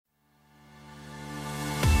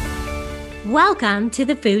Welcome to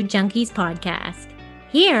the Food Junkies podcast.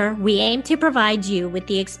 Here, we aim to provide you with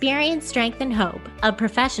the experience, strength, and hope of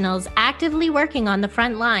professionals actively working on the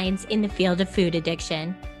front lines in the field of food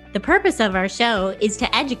addiction. The purpose of our show is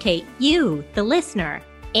to educate you, the listener,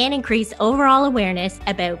 and increase overall awareness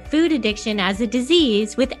about food addiction as a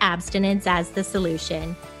disease with abstinence as the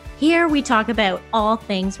solution. Here, we talk about all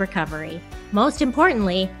things recovery. Most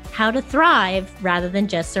importantly, how to thrive rather than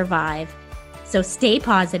just survive. So stay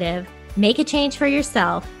positive, make a change for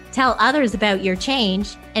yourself, tell others about your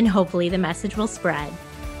change, and hopefully the message will spread.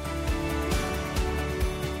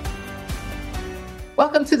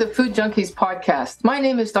 Welcome to the Food Junkies podcast. My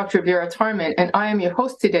name is Dr. Vera Tarman, and I am your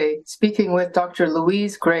host today, speaking with Dr.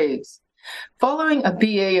 Louise Graves. Following a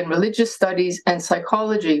BA in Religious Studies and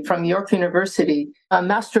Psychology from York University, a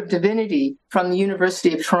Master of Divinity from the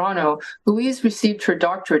University of Toronto, Louise received her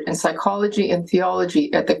doctorate in Psychology and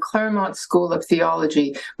Theology at the Claremont School of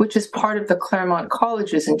Theology, which is part of the Claremont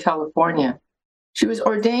Colleges in California. She was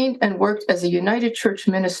ordained and worked as a United Church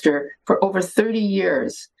minister for over 30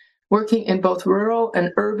 years, working in both rural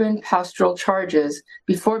and urban pastoral charges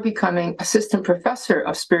before becoming assistant professor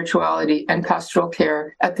of spirituality and pastoral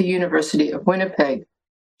care at the University of Winnipeg.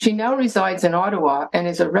 She now resides in Ottawa and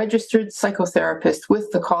is a registered psychotherapist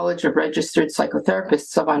with the College of Registered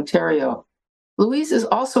Psychotherapists of Ontario. Louise is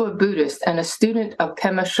also a Buddhist and a student of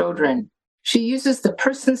Pema Chodron. She uses the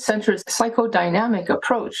person-centered psychodynamic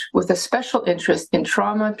approach with a special interest in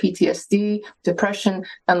trauma, PTSD, depression,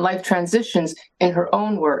 and life transitions in her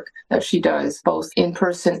own work that she does, both in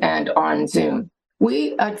person and on Zoom.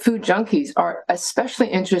 We at Food Junkies are especially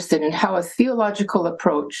interested in how a theological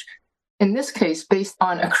approach, in this case based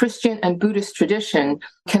on a Christian and Buddhist tradition,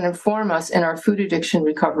 can inform us in our food addiction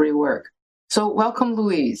recovery work. So welcome,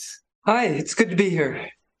 Louise. Hi, it's good to be here.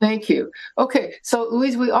 Thank you. Okay, so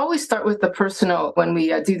Louise, we always start with the personal when we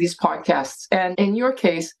do these podcasts. And in your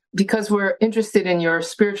case, because we're interested in your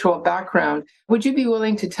spiritual background, would you be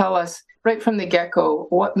willing to tell us right from the get-go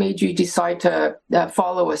what made you decide to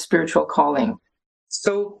follow a spiritual calling?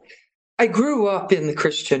 So I grew up in the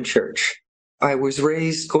Christian church. I was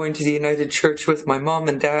raised going to the United Church with my mom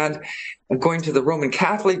and dad, and going to the Roman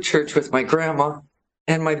Catholic Church with my grandma.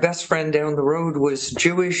 And my best friend down the road was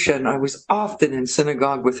Jewish, and I was often in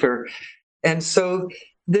synagogue with her. And so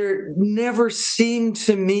there never seemed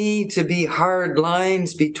to me to be hard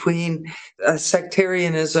lines between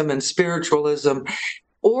sectarianism and spiritualism,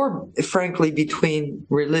 or frankly, between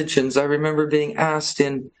religions. I remember being asked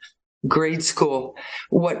in grade school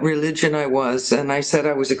what religion I was, and I said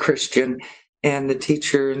I was a Christian. And the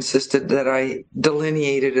teacher insisted that I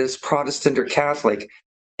delineated as Protestant or Catholic.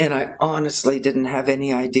 And I honestly didn't have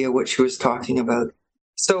any idea what she was talking about.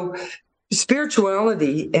 So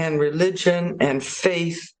spirituality and religion and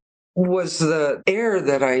faith was the air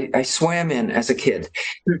that I swam in as a kid.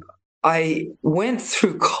 I went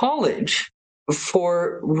through college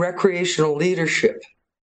for recreational leadership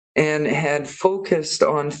and had focused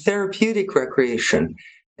on therapeutic recreation.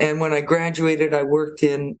 And when I graduated, I worked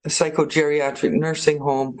in a psychogeriatric nursing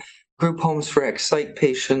home, group homes for ex-psych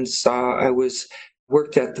patients. I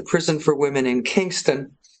worked at the Prison for Women in Kingston,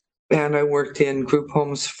 and I worked in group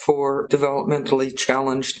homes for developmentally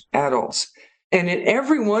challenged adults. And in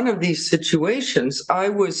every one of these situations, I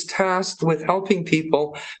was tasked with helping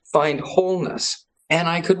people find wholeness. And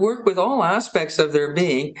I could work with all aspects of their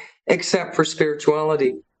being except for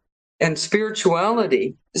spirituality. And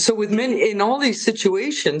spirituality, so with many, in all these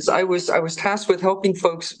situations, I was tasked with helping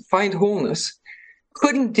folks find wholeness,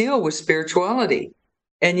 couldn't deal with spirituality.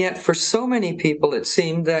 And yet for so many people, it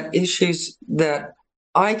seemed that issues that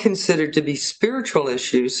I considered to be spiritual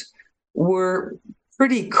issues were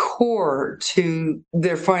pretty core to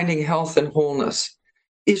their finding health and wholeness.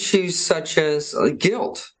 Issues such as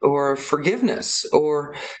guilt or forgiveness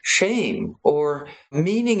or shame or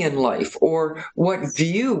meaning in life or what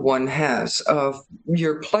view one has of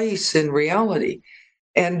your place in reality.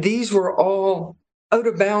 And these were all out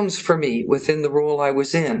of bounds for me within the role I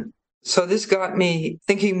was in. So this got me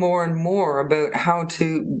thinking more and more about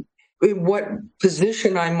what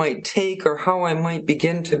position I might take or how I might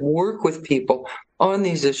begin to work with people on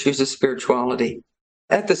these issues of spirituality.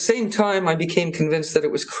 At the same time, I became convinced that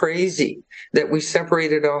it was crazy that we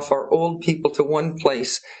separated off our old people to one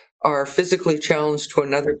place, our physically challenged to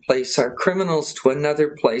another place, our criminals to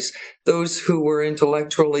another place, those who were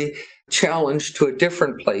intellectually challenged to a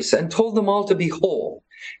different place, and told them all to be whole.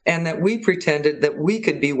 And that we pretended that we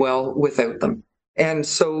could be well without them. And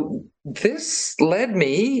so this led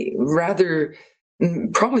me, rather,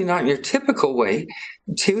 probably not in your typical way,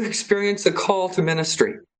 to experience a call to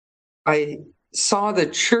ministry. I saw the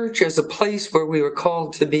church as a place where we were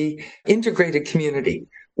called to be integrated community,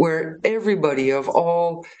 where everybody of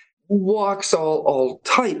all walks, all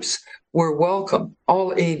types were welcome,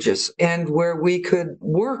 all ages, and where we could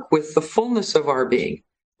work with the fullness of our being.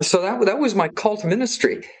 So that was my call to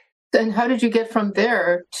ministry. And how did you get from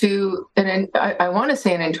there to, I want to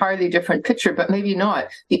say an entirely different picture, but maybe not,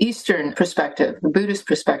 the Eastern perspective, the Buddhist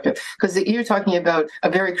perspective? Because you're talking about a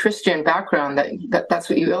very Christian background, that's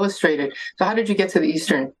what you illustrated. So how did you get to the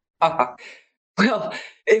Eastern? Well,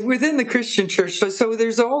 within the Christian church, so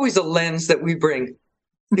there's always a lens that we bring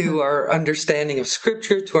to our understanding of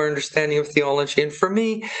scripture, to our understanding of theology. And for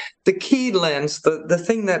me, the key lens, the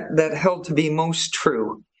thing that held to be most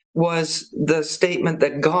true, was the statement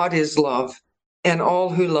that God is love, and all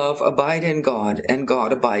who love abide in God, and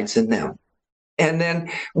God abides in them. And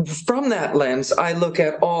then from that lens, I look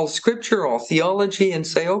at all scripture, all theology, and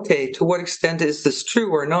say, okay, to what extent is this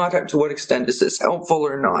true or not? To what extent is this helpful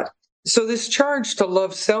or not? So this charge to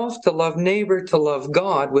love self, to love neighbor, to love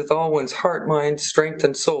God with all one's heart, mind, strength,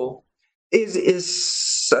 and soul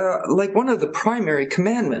is like one of the primary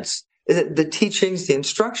commandments. The teachings, the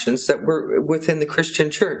instructions that were within the Christian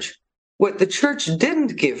church. What the church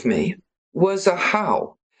didn't give me was a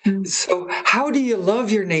how. So how do you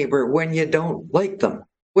love your neighbor when you don't like them?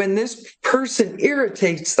 When this person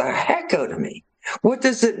irritates the heck out of me, what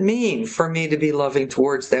does it mean for me to be loving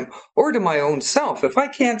towards them or to my own self if I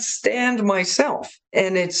can't stand myself?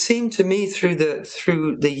 And it seemed to me through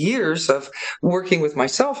the years of working with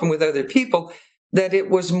myself and with other people that it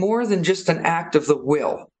was more than just an act of the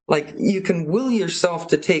will. Like, you can will yourself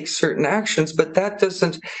to take certain actions, but that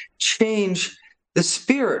doesn't change the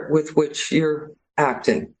spirit with which you're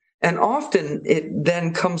acting. And often it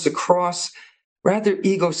then comes across rather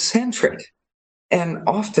egocentric and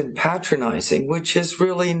often patronizing, which is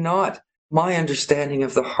really not my understanding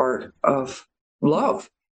of the heart of love.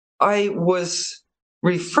 I was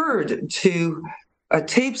referred to a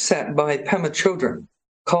tape set by Pema Chodron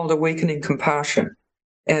called Awakening Compassion.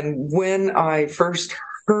 And when I first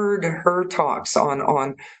heard her talks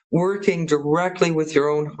on working directly with your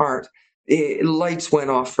own heart, lights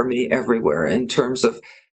went off for me everywhere in terms of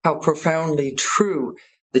how profoundly true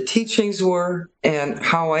the teachings were and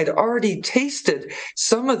how I'd already tasted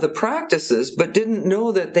some of the practices, but didn't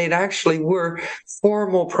know that they'd actually were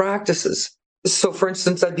formal practices. So, for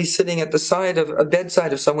instance, I'd be sitting at a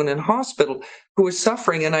bedside of someone in hospital who was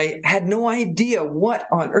suffering, and I had no idea what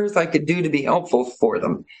on earth I could do to be helpful for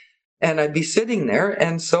them. And I'd be sitting there,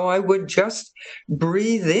 and so I would just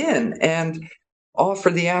breathe in and offer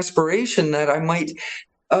the aspiration that I might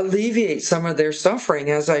alleviate some of their suffering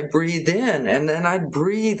as I breathe in, and then I'd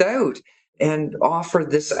breathe out and offer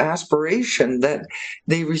this aspiration that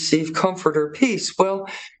they receive comfort or peace. Well,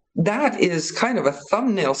 that is kind of a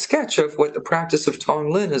thumbnail sketch of what the practice of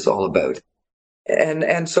Tonglen is all about.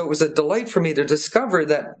 And so it was a delight for me to discover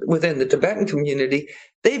that within the Tibetan community,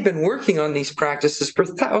 they've been working on these practices for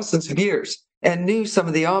thousands of years and knew some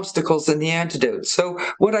of the obstacles and the antidotes. So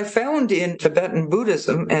what I found in Tibetan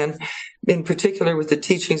Buddhism, and in particular with the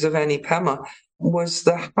teachings of Annie Pema, was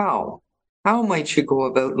the how. How might you go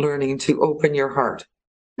about learning to open your heart?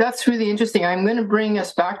 That's really interesting. I'm going to bring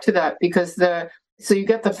us back to that because so you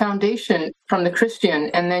get the foundation from the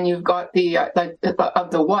Christian, and then you've got the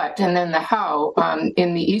of the what, and then the how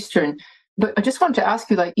in the Eastern. But I just wanted to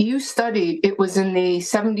ask you, like, you studied, it was in the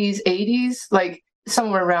 70s, 80s, like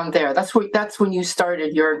somewhere around there. That's when you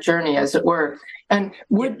started your journey, as it were. And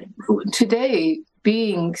today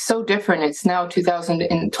being so different, it's now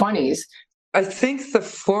 2020s. I think the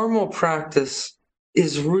formal practice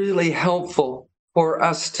is really helpful for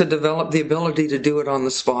us to develop the ability to do it on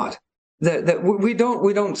the spot. That we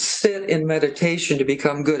don't sit in meditation to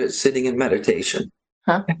become good at sitting in meditation.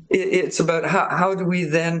 Huh? It's about how do we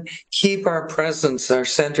then keep our presence, our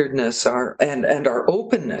centeredness, and our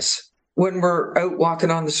openness when we're out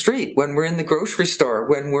walking on the street, when we're in the grocery store,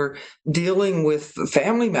 when we're dealing with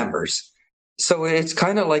family members. So it's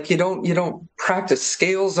kind of like you don't practice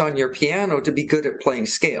scales on your piano to be good at playing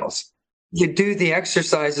scales. You do the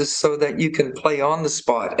exercises so that you can play on the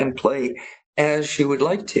spot and play as you would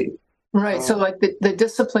like to. Right. So like the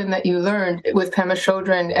discipline that you learned with Pema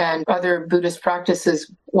Chodron and other Buddhist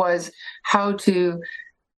practices was how to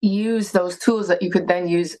use those tools that you could then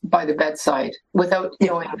use by the bedside without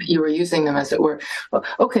knowing that you were using them, as it were.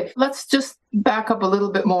 Okay, let's just back up a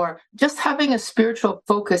little bit more. Just having a spiritual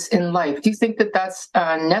focus in life, do you think that that's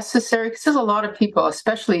necessary? Because there's a lot of people,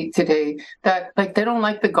 especially today, that like they don't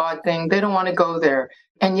like the God thing. They don't want to go there.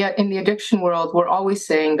 And yet in the addiction world, we're always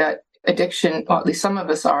saying that addiction, or at least some of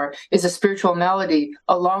us are, is a spiritual malady,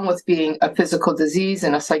 along with being a physical disease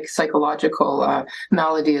and a psychological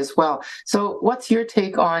malady as well. So what's your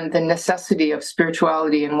take on the necessity of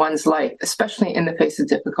spirituality in one's life, especially in the face of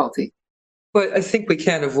difficulty? But I think we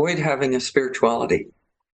can't avoid having a spirituality.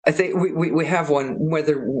 I think we have one,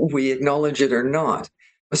 whether we acknowledge it or not.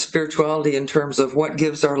 A spirituality in terms of what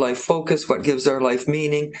gives our life focus, what gives our life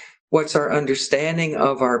meaning, what's our understanding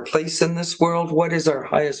of our place in this world, what is our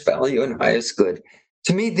highest value and highest good.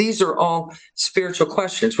 To me, these are all spiritual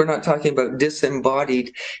questions. We're not talking about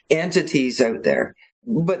disembodied entities out there,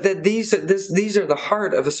 but that these are the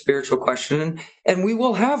heart of a spiritual question, and we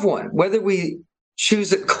will have one, whether we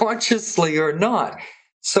choose it consciously or not.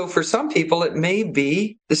 So for some people, it may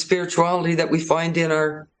be the spirituality that we find in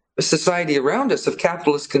our society around us of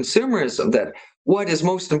capitalist consumerism, that what is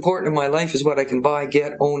most important in my life is what I can buy,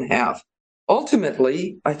 get, own, have.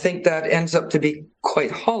 Ultimately, I think that ends up to be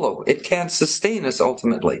quite hollow. It can't sustain us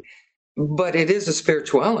ultimately, but it is a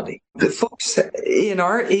spirituality. The folks in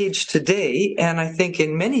our age today, and I think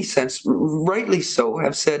in many sense, rightly so,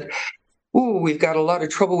 have said, ooh, we've got a lot of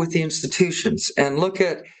trouble with the institutions, and look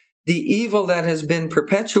at the evil that has been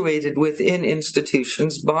perpetuated within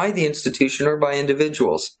institutions by the institution or by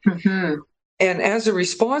individuals. Mm-hmm. And as a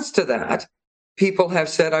response to that, people have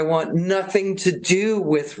said, I want nothing to do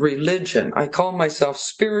with religion. I call myself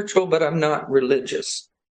spiritual, but I'm not religious.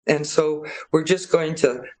 And so we're just going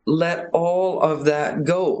to let all of that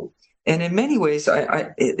go. And in many ways,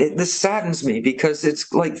 this saddens me, because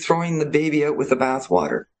it's like throwing the baby out with the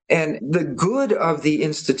bathwater. And the good of the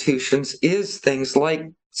institutions is things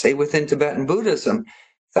like, say, within Tibetan Buddhism,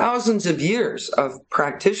 thousands of years of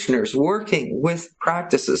practitioners working with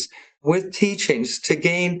practices, with teachings to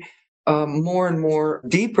gain more and more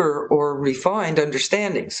deeper or refined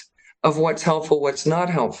understandings of what's helpful, what's not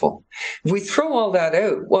helpful. If we throw all that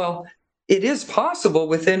out, well, it is possible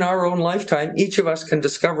within our own lifetime, each of us can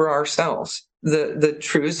discover ourselves the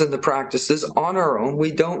truths and the practices on our own.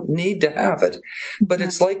 We don't need to have it. But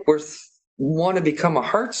it's like we're want to become a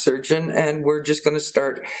heart surgeon and we're just going to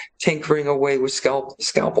start tinkering away with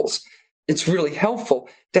scalpels. It's really helpful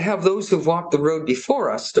to have those who've walked the road before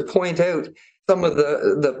us to point out some of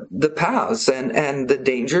the paths and the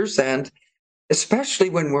dangers, and especially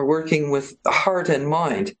when we're working with heart and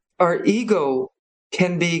mind. Our ego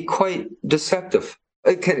can be quite deceptive.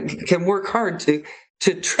 It can work hard to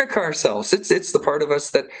trick ourselves. It's the part of us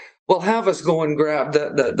that will have us go and grab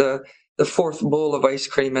the fourth bowl of ice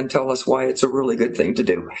cream and tell us why it's a really good thing to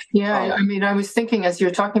do. Yeah, I mean, I was thinking as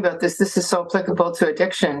you're talking about this is so applicable to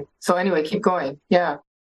addiction. So anyway, keep going. Yeah.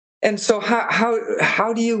 And so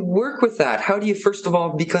how do you work with that? How do you, first of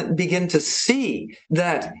all, begin to see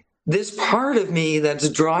that this part of me that's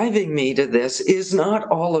driving me to this is not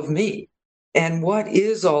all of me? And what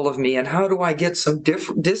is all of me? And how do I get some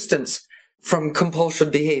distance from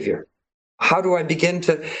compulsive behavior? How do I begin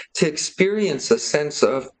to experience a sense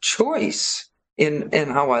of choice in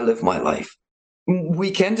how I live my life?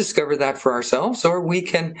 We can discover that for ourselves, or we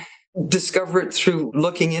can discover it through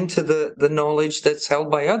looking into the knowledge that's held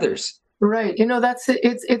by others. Right. That's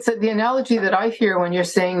it's the analogy that I hear when you're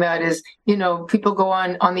saying that is, people go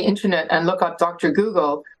on the internet and look up Dr.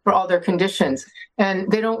 Google for all their conditions, and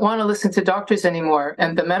they don't want to listen to doctors anymore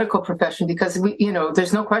and the medical profession, because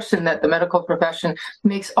there's no question that the medical profession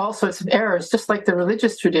makes all sorts of errors, just like the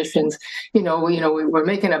religious traditions. We're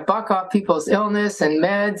making a buck off people's illness and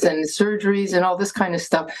meds and surgeries and all this kind of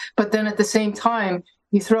stuff. But then at the same time,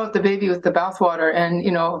 you throw out the baby with the bathwater,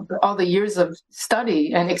 and all the years of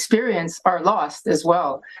study and experience are lost as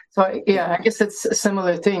well. So yeah, I guess it's a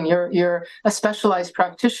similar thing. You're a specialized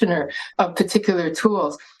practitioner of particular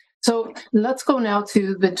tools. So let's go now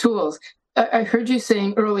to the tools. I heard you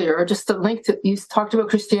saying earlier, or just a link to, you talked about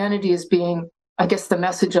Christianity as being, I guess, the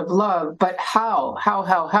message of love, but how?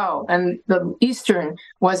 And the Eastern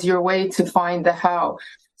was your way to find the how.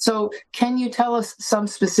 So can you tell us some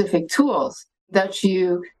specific tools that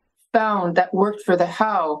you found that worked for the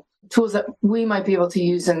how, tools that we might be able to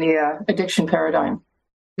use in the addiction paradigm?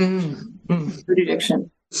 Food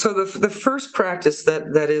addiction. So the first practice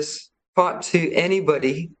that is taught to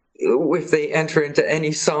anybody if they enter into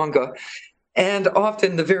any Sangha, and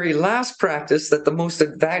often the very last practice that the most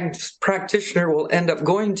advanced practitioner will end up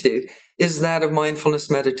going to, is that of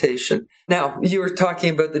mindfulness meditation. Now, you were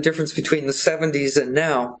talking about the difference between the 70s and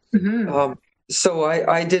now. Mm-hmm. So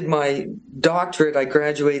I did my doctorate. I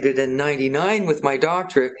graduated in 99 with my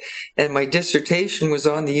doctorate, and my dissertation was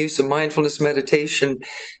on the use of mindfulness meditation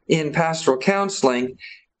in pastoral counseling.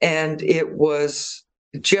 And it was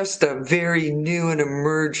just a very new and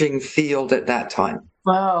emerging field at that time.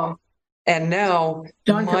 Wow. And now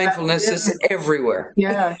John mindfulness Kabat-Zinn. is everywhere.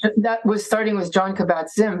 Yeah, that was starting with John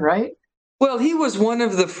Kabat-Zinn, right? Well, he was one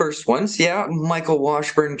of the first ones. Yeah. Michael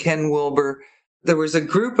Washburn, Ken Wilber. There was a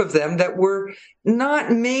group of them that were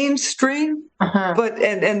not mainstream, but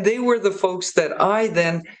and they were the folks that I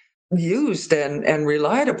then used and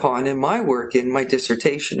relied upon in my work, in my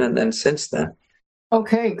dissertation, and then since then.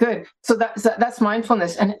 Okay, good. So that's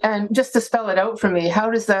mindfulness, and just to spell it out for me, how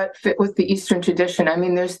does that fit with the Eastern tradition? I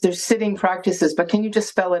mean, there's sitting practices, but can you just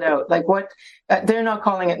spell it out? Like what? They're not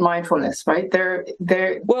calling it mindfulness, right? Well,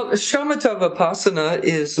 shamatha vipassana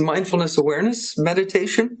is mindfulness awareness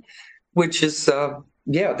meditation, which is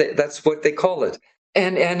that's what they call it,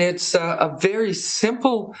 and it's a very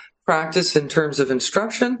simple practice in terms of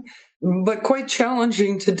instruction, but quite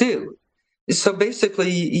challenging to do. So basically,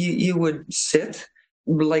 you would sit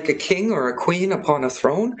like a king or a queen upon a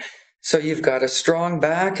throne. So you've got a strong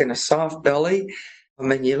back and a soft belly,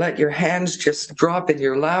 and you let your hands just drop in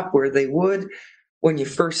your lap where they would. When you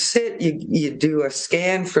first sit, you do a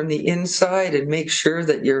scan from the inside and make sure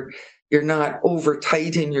that you're not over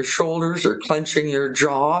tight in your shoulders or clenching your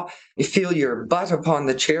jaw. You feel your butt upon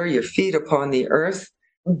the chair, your feet upon the earth.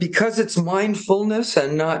 Because it's mindfulness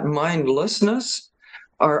and not mindlessness,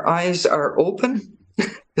 our eyes are open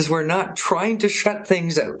because we're not trying to shut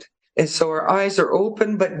things out. And so our eyes are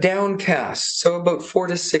open but downcast, so about 4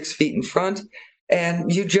 to 6 feet in front,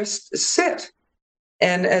 and you just sit.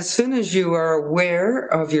 And as soon as you are aware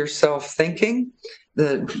of yourself thinking,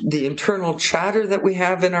 the internal chatter that we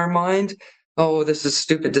have in our mind, oh, this is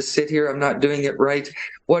stupid to sit here, I'm not doing it right.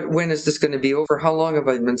 When is this going to be over? How long have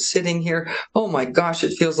I been sitting here? Oh my gosh,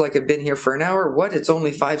 it feels like I've been here for an hour. What? It's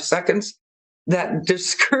only 5 seconds. That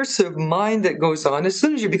discursive mind that goes on, as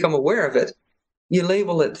soon as you become aware of it, you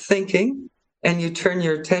label it thinking, and you turn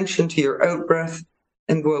your attention to your out breath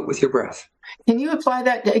and go out with your breath. Can you apply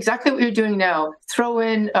that to exactly what you're doing now? Throw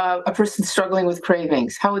in a person struggling with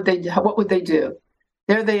cravings. What would they do?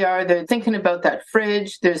 There they are. They're thinking about that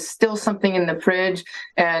fridge. There's still something in the fridge,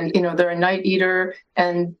 and they're a night eater.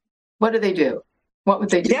 And what do they do? What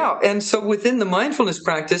would they do? Yeah, and so within the mindfulness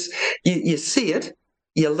practice, you see it.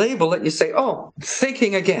 You label it, you say, oh,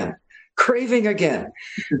 thinking again, craving again.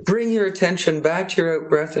 Bring your attention back to your out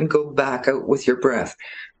breath and go back out with your breath.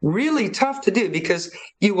 Really tough to do, because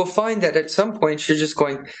you will find that at some point you're just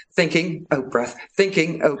going thinking, out breath,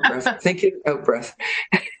 thinking, out breath, thinking, out breath.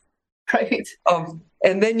 Right.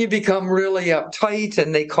 And then you become really uptight,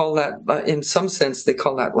 and they call that, in some sense, they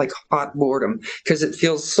call that like hot boredom, because it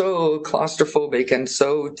feels so claustrophobic and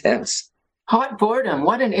so tense. Hot boredom.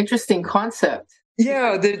 What an interesting concept.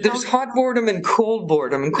 Yeah, there's hot boredom and cold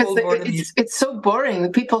boredom. And cold boredom, it's so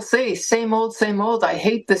boring. People say, same old, same old. I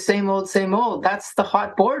hate the same old, same old. That's the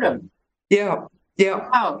hot boredom. Yeah.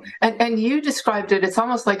 Wow. And you described it, it's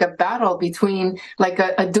almost like a battle between, like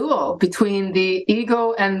a duel between the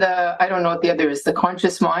ego and I don't know what the other is, the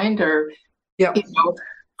conscious mind, or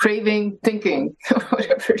craving, thinking,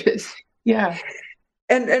 whatever it is. Yeah.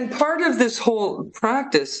 And part of this whole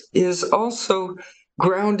practice is also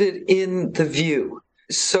grounded in the view.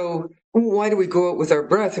 So why do we go out with our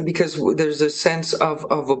breath? Because there's a sense of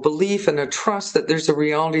a belief and a trust that there's a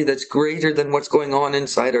reality that's greater than what's going on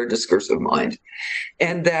inside our discursive mind,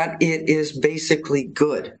 and that it is basically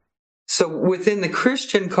good. So within the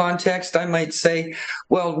Christian context, I might say,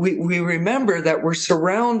 well, we remember that we're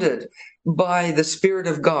surrounded by the Spirit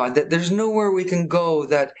of God, that there's nowhere we can go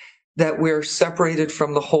that we're separated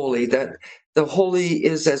from the holy, that the holy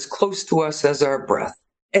is as close to us as our breath.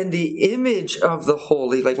 And the image of the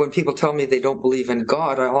holy, like when people tell me they don't believe in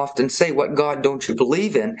God, I often say, what God don't you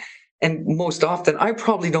believe in? And most often, I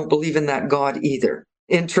probably don't believe in that God either,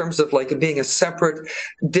 in terms of like being a separate,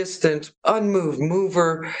 distant, unmoved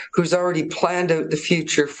mover who's already planned out the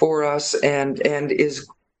future for us and is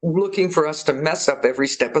looking for us to mess up every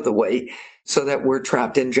step of the way so that we're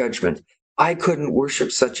trapped in judgment. I couldn't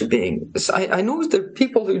worship such a being. I know there are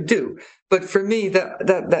people who do, but for me,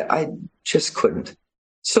 that I just couldn't.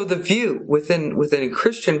 So the view within a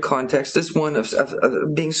Christian context is one of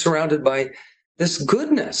being surrounded by this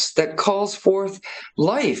goodness that calls forth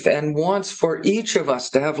life and wants for each of us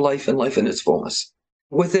to have life and life in its fullness.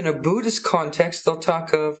 Within a Buddhist context, they'll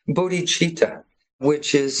talk of bodhicitta,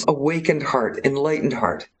 which is awakened heart, enlightened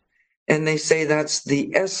heart. And they say that's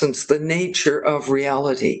the essence, the nature of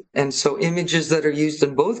reality. And so images that are used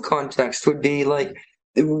in both contexts would be like,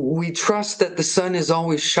 we trust that the sun is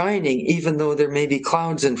always shining, even though there may be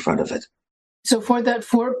clouds in front of it. So for that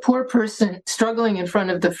poor person struggling in front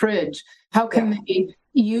of the fridge, how can they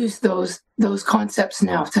use those concepts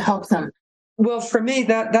now to help them? Well, for me,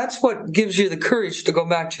 that's what gives you the courage to go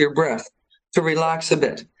back to your breath, to relax a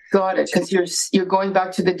bit. Got it. Because you're going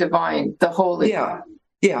back to the divine, the holy. Yeah.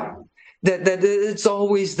 That it's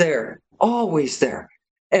always there, always there.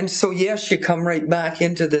 And so, yes, you come right back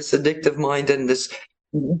into this addictive mind and this,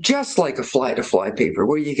 just like a fly to fly paper,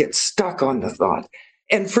 where you get stuck on the thought.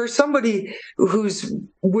 And for somebody who's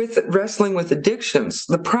wrestling with addictions,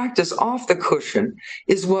 the practice off the cushion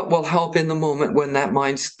is what will help in the moment when that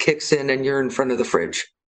mind kicks in and you're in front of the fridge.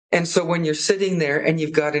 And so when you're sitting there and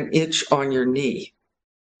you've got an itch on your knee,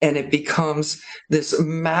 and it becomes this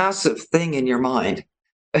massive thing in your mind,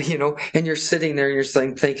 and you're sitting there and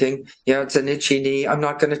you're thinking, it's an itchy knee. I'm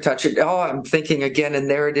not going to touch it. Oh, I'm thinking again, and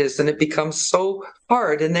there it is. And it becomes so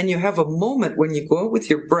hard. And then you have a moment when you go out with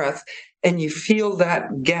your breath and you feel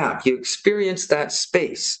that gap. You experience that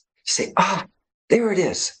space. You say, there it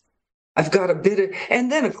is. I've got a bit of, and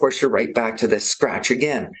then of course you're right back to this scratch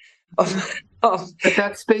again. But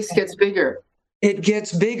that space gets bigger. It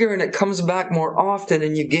gets bigger and it comes back more often,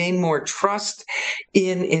 and you gain more trust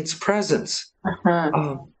in its presence.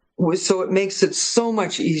 So it makes it so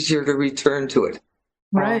much easier to return to it.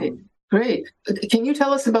 Right. Great. Can you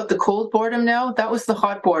tell us about the cold boredom now? That was the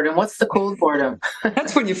hot boredom. What's the cold boredom?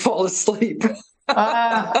 That's when you fall asleep.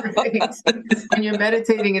 Right. When you're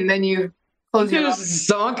meditating and then you close your eyes. Just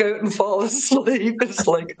zonk out and fall asleep. It's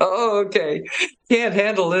like, okay, can't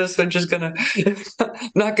handle this. I'm just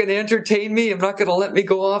not going to entertain me. I'm not going to let me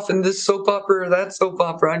go off in this soap opera or that soap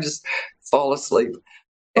opera. I just fall asleep.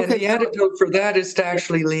 And the antidote for that is to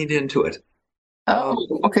actually lean into it.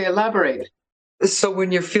 Okay. Elaborate. So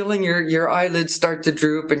when you're feeling your eyelids start to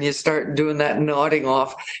droop and you start doing that nodding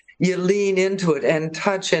off, you lean into it and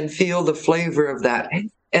touch and feel the flavor of that.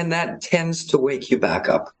 And that tends to wake you back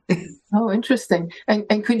up. Oh, interesting.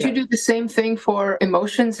 And could you do the same thing for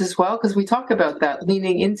emotions as well? Because we talk about that,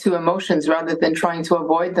 leaning into emotions rather than trying to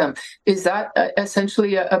avoid them. Is that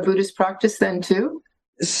essentially a Buddhist practice then too?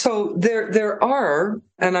 So there are,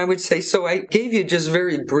 and I would say, so I gave you just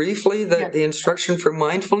very briefly the instruction for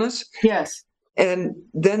mindfulness. Yes. And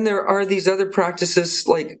then there are these other practices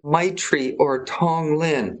like Maitri or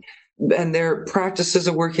Tonglen, and they're practices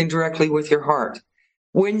of working directly with your heart.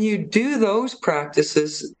 When you do those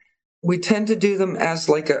practices, we tend to do them as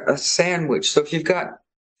like a sandwich. So if you've got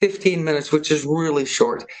 15 minutes, which is really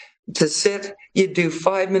short, to sit, you do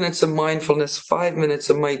 5 minutes of mindfulness, 5 minutes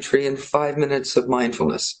of Maitri, and 5 minutes of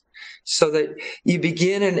mindfulness. So that you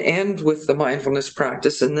begin and end with the mindfulness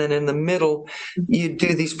practice, and then in the middle, you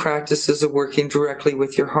do these practices of working directly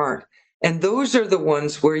with your heart. And those are the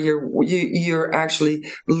ones where you're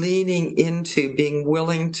actually leaning into being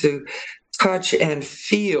willing to touch and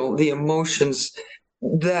feel the emotions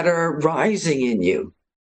that are rising in you.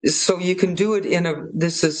 So you can do it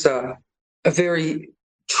this is a very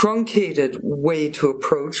truncated way to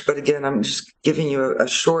approach, but again, I'm just giving you a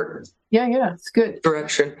short it's good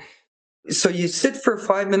direction. So you sit for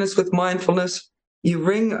 5 minutes with mindfulness, you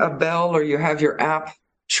ring a bell or you have your app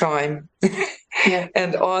chime,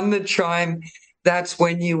 and on the chime, that's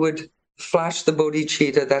when you would flash the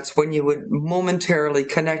bodhicitta. That's when you would momentarily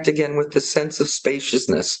connect again with the sense of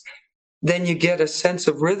spaciousness. Then you get a sense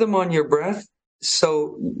of rhythm on your breath.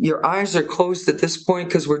 So your eyes are closed at this point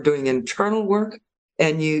because we're doing internal work.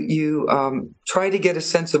 And you try to get a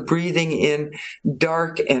sense of breathing in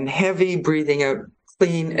dark and heavy, breathing out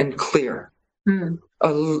clean and clear.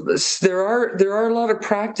 There are a lot of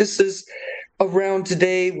practices around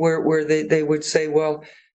today where they would say, well,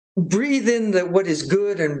 breathe in what is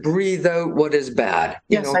good and breathe out what is bad.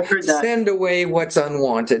 I've heard that. Send away what's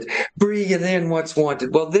unwanted, breathe in what's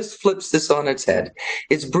wanted. Well, this flips this on its head.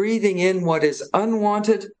 It's breathing in what is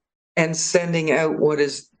unwanted and sending out what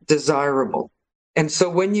is desirable. And so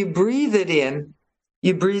when you breathe it in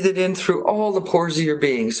through all the pores of your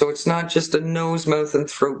being. So it's not just a nose, mouth, and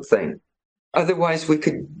throat thing. Otherwise, we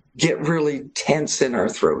could get really tense in our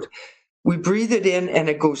throat. We breathe it in and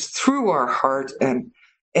it goes through our heart and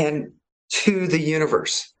to the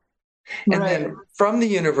universe. And then from the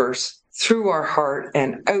universe, through our heart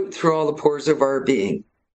and out through all the pores of our being.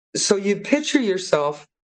 So you picture yourself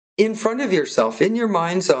in front of yourself, in your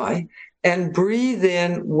mind's eye, and breathe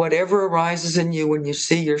in whatever arises in you when you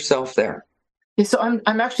see yourself there. Yeah, so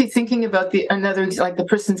I'm actually thinking about the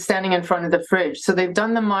person standing in front of the fridge. So they've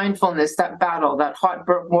done the mindfulness, that battle, that hot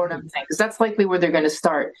boredom thing, because that's likely where they're going to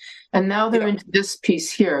start. And now they're into this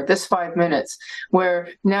piece here, this 5 minutes, where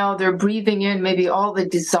now they're breathing in maybe all the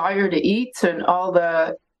desire to eat and all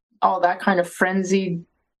that kind of frenzied,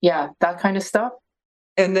 that kind of stuff.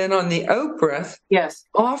 And then on the out breath,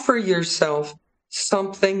 offer yourself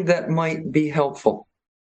something that might be helpful.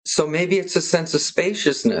 So maybe it's a sense of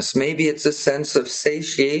spaciousness. Maybe it's a sense of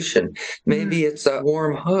satiation. Maybe it's a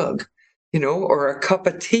warm hug. or a cup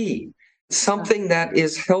of tea, something that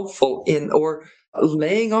is helpful or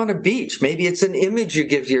laying on a beach. Maybe it's an image you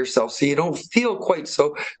give yourself so you don't feel quite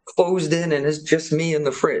so closed in and it's just me in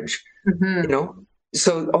the fridge,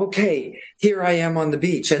 So, okay, here I am on the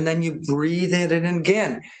beach, and then you breathe it in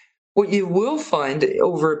again. What you will find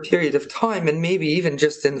over a period of time, and maybe even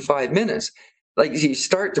just in 5 minutes, like you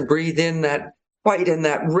start to breathe in that fight and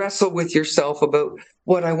that wrestle with yourself about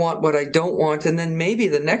what I want, what I don't want. And then maybe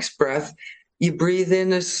the next breath, you breathe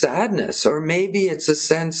in a sadness, or maybe it's a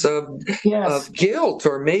sense of guilt,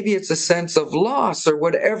 or maybe it's a sense of loss, or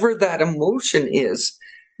whatever that emotion is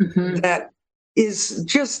that is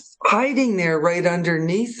just hiding there right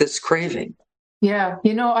underneath this craving. Yeah.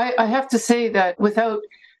 I have to say that without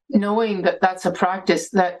knowing that that's a practice,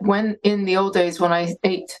 that when in the old days when I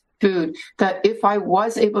ate food, that if I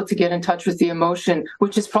was able to get in touch with the emotion,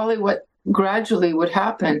 which is probably what gradually would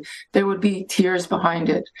happen, there would be tears behind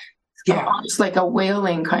it. Yeah. It's like a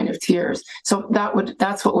wailing kind of tears. So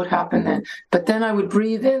that's what would happen then. But then I would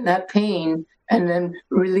breathe in that pain and then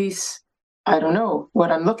release, I don't know,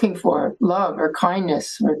 what I'm looking for, love or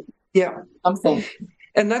kindness or something.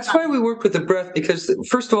 And that's why we work with the breath, because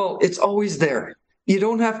first of all, it's always there. You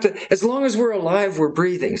don't have to, as long as we're alive, we're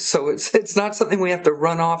breathing. So it's not something we have to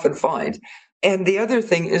run off and find. And the other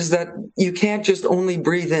thing is that you can't just only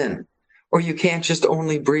breathe in, or you can't just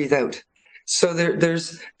only breathe out. So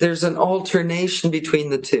there's an alternation between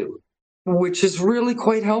the two, which is really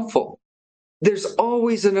quite helpful. There's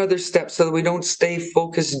always another step so that we don't stay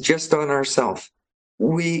focused just on ourselves.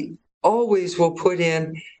 We always will put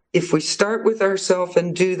in, if we start with ourselves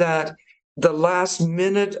and do that, the last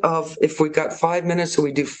minute of, if we got 5 minutes, so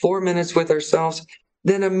we do 4 minutes with ourselves,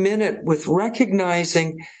 then a minute with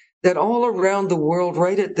recognizing that all around the world,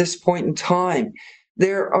 right at this point in time,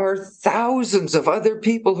 there are thousands of other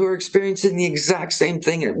people who are experiencing the exact same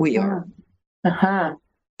thing that we are.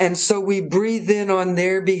 And so we breathe in on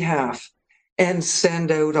their behalf and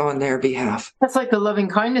send out on their behalf. That's like the loving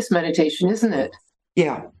kindness meditation, isn't it?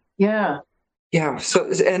 Yeah. Yeah. Yeah. So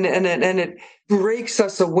and it breaks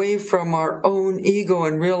us away from our own ego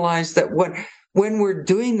and realize that when we're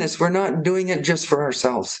doing this, we're not doing it just for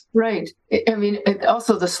ourselves. Right. I mean,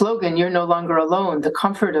 also the slogan, "You're no longer alone," the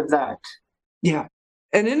comfort of that. Yeah.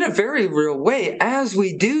 And in a very real way, as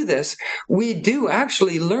we do this, we do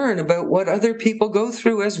actually learn about what other people go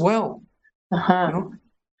through as well.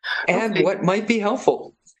 And what might be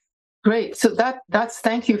helpful. Great. So that's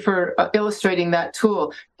thank you for illustrating that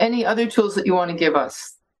tool. Any other tools that you want to give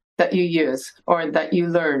us that you use or that you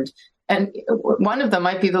learned? And one of them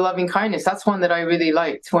might be the loving kindness. That's one that I really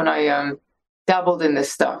liked when I dabbled in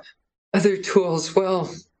this stuff. Other tools,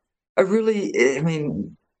 well,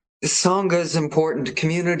 Sangha is important.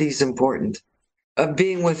 Community is important.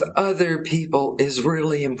 Being with other people is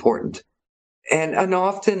really important. And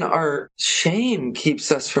often our shame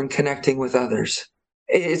keeps us from connecting with others.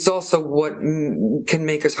 It's also what can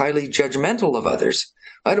make us highly judgmental of others.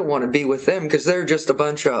 I don't want to be with them because they're just a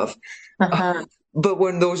bunch of. But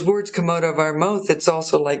when those words come out of our mouth, it's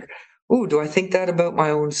also like, ooh, do I think that about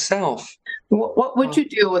my own self? What would you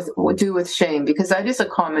do with shame? Because that is a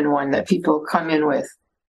common one that people come in with.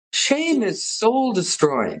 Shame is soul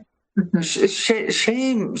destroying.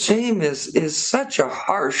 Shame is such a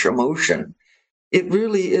harsh emotion. It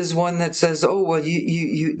really is one that says, oh, well,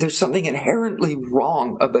 you there's something inherently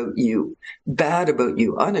wrong about you, bad about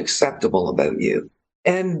you, unacceptable about you.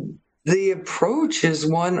 And the approach is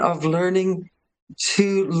one of learning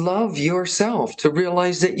to love yourself, to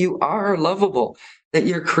realize that you are lovable, that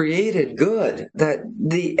you're created good, that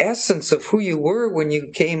the essence of who you were when you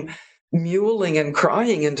came mewling and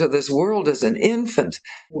crying into this world as an infant,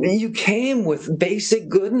 you came with basic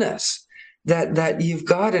goodness. That you've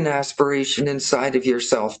got an aspiration inside of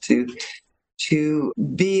yourself to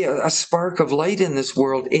be a spark of light in this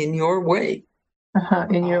world in your way.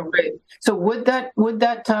 In your way. So would that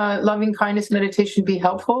loving kindness meditation be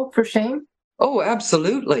helpful for shame? Oh,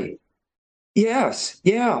 absolutely. Yes.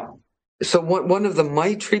 Yeah. So one of the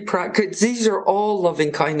Maitri practices, these are all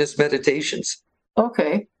loving kindness meditations.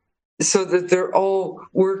 Okay. So that they're all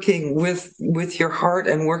working with your heart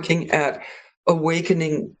and working at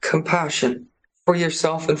awakening compassion for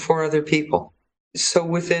yourself and for other people. So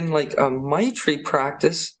within like a Maitri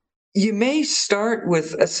practice, you may start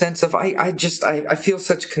with a sense of, I feel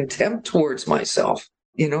such contempt towards myself,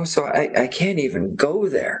 so I can't even go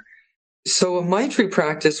there. So a Maitri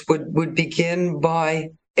practice would begin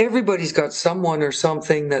by, everybody's got someone or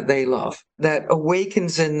something that they love that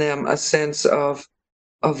awakens in them a sense of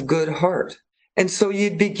good heart. And so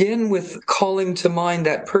you'd begin with calling to mind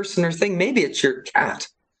that person or thing. Maybe it's your cat,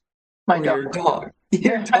 my or your dog.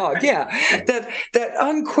 Your dog, yeah. That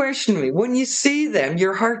unquestionably, when you see them,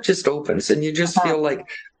 your heart just opens and you just feel like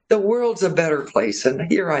the world's a better place. And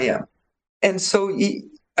here I am. And so,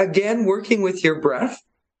 again, working with your breath,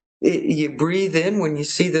 you breathe in when you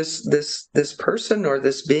see this person or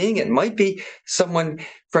this being. It might be someone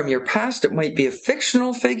from your past. It might be a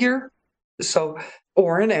fictional figure. So,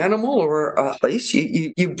 or an animal or a place.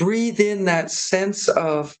 You breathe in that sense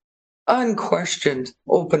of unquestioned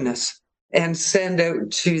openness and send out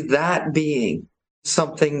to that being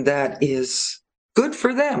something that is good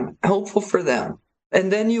for them, helpful for them.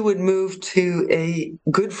 And then you would move to a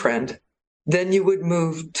good friend. Then you would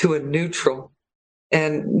move to a neutral.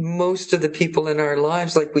 And most of the people in our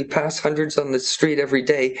lives, like we pass hundreds on the street every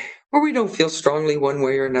day, where we don't feel strongly one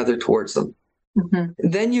way or another towards them. Mm-hmm.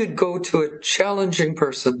 Then you'd go to a challenging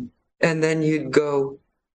person, and then you'd go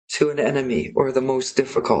to an enemy or the most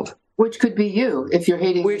difficult. Which could be you if you're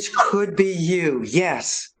hating. Which could be you.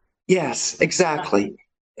 Yes, exactly.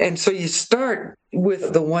 And so you start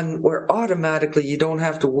with the one where automatically you don't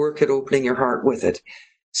have to work at opening your heart with it.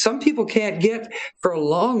 Some people can't get for a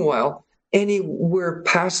long while anywhere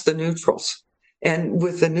past the neutrals. And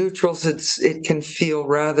with the neutrals, it can feel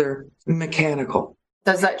rather mechanical.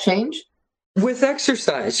 Does that change? With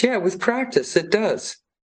exercise, yeah, with practice, it does.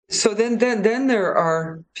 So then there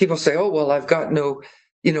are people say, oh, well, I've got no,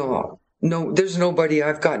 there's nobody,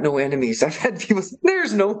 I've got no enemies. I've had people say,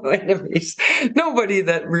 there's no enemies, nobody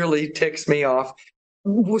that really ticks me off.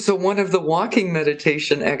 So one of the walking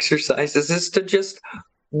meditation exercises is to just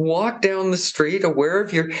walk down the street aware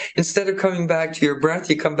of instead of coming back to your breath,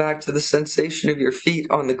 you come back to the sensation of your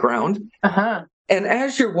feet on the ground. Uh-huh. And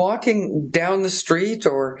as you're walking down the street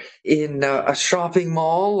or in a shopping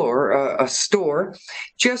mall or a store,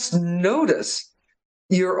 just notice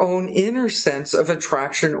your own inner sense of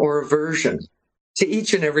attraction or aversion to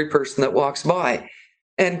each and every person that walks by.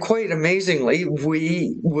 And quite amazingly,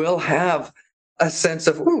 we will have a sense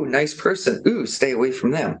of, ooh, nice person. Ooh, stay away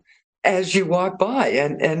from them as you walk by.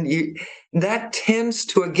 And that tends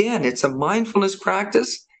to, again, it's a mindfulness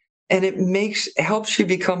practice. And it helps you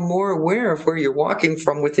become more aware of where you're walking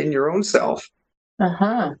from within your own self.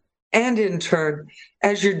 Uh-huh. And in turn,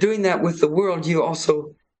 as you're doing that with the world, you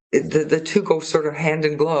also, the two go sort of hand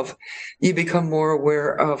in glove. You become more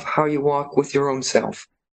aware of how you walk with your own self.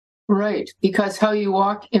 Right. Because how you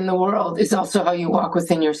walk in the world is also how you walk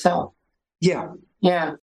within yourself. Yeah.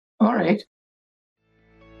 Yeah. All right.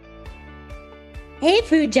 Hey,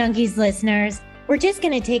 Food Junkies listeners. We're just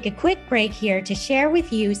going to take a quick break here to share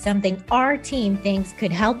with you something our team thinks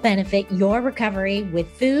could help benefit your recovery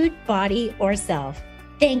with food, body, or self.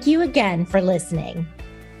 Thank you again for listening.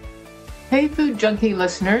 Hey, Food Junkie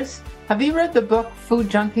listeners. Have you read the book Food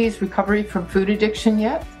Junkies Recovery from Food Addiction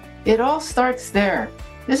yet? It all starts there.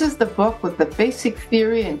 This is the book with the basic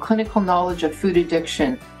theory and clinical knowledge of food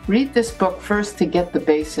addiction. Read this book first to get the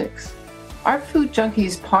basics. Our Food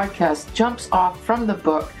Junkies podcast jumps off from the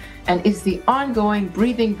book and is the ongoing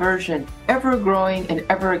breathing version, ever growing and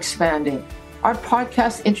ever expanding. Our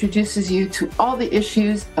podcast introduces you to all the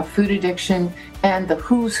issues of food addiction and the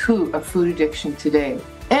who's who of food addiction today.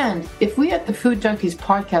 And if we at the Food Junkies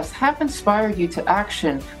podcast have inspired you to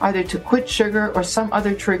action, either to quit sugar or some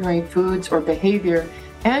other triggering foods or behavior,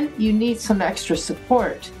 and you need some extra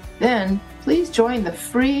support, then please join the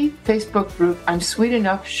free Facebook group I'm Sweet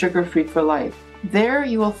Enough, Sugar Free for Life. There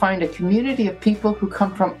you will find a community of people who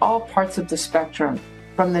come from all parts of the spectrum,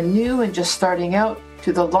 from the new and just starting out,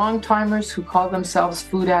 to the long-timers who call themselves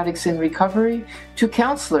food addicts in recovery, to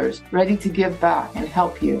counselors ready to give back and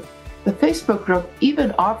help you. The Facebook group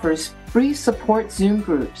even offers free support Zoom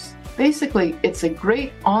groups. Basically, it's a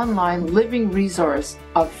great online living resource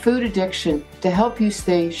of food addiction to help you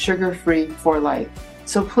stay sugar-free for life.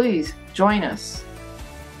 So please join us.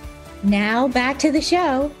 Now back to the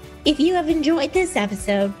show. If you have enjoyed this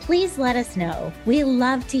episode, please let us know. We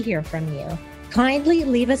love to hear from you. Kindly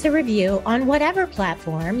leave us a review on whatever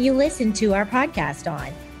platform you listen to our podcast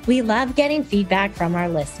on. We love getting feedback from our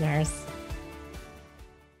listeners.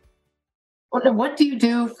 What do you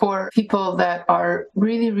do for people that are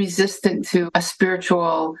really resistant to a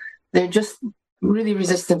spiritual, they're just really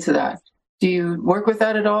resistant to that? Do you work with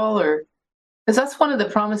that at all? Or because that's one of the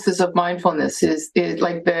promises of mindfulness is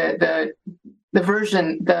like the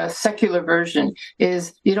version, the secular version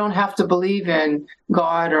is you don't have to believe in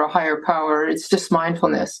God or a higher power. It's just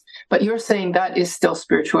mindfulness. But you're saying that is still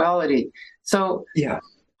spirituality. So yeah,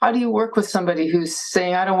 how do you work with somebody who's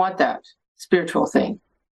saying, I don't want that spiritual thing?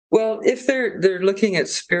 Well, if they're looking at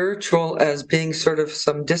spiritual as being sort of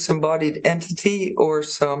some disembodied entity or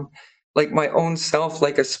some like my own self,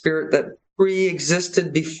 like a spirit that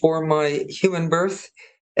pre-existed before my human birth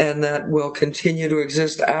and that will continue to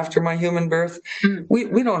exist after my human birth.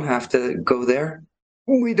 We don't have to go there.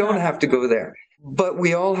 We don't have to go there. But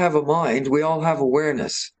we all have a mind. We all have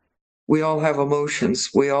awareness. We all have emotions.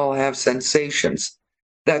 We all have sensations.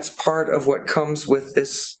 That's part of what comes with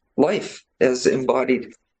this life as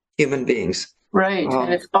embodied human beings. Right.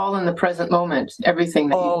 And it's all in the present moment,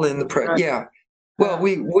 everything. All in the present, yeah. Well,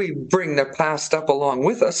 we bring the past up along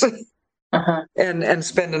with us and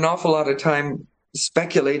spend an awful lot of time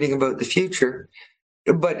speculating about the future.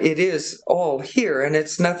 But it is all here, and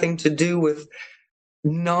it's nothing to do with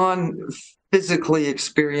non-physically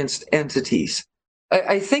experienced entities.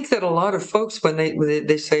 I think that a lot of folks, when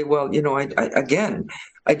they say, well,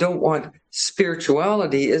 I don't want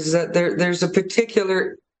spirituality, is that there's a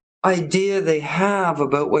particular idea they have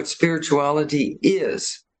about what spirituality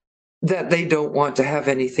is that they don't want to have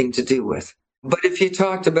anything to do with. But if you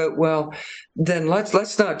talked about, well, then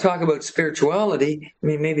let's not talk about spirituality. I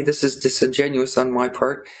mean, maybe this is disingenuous on my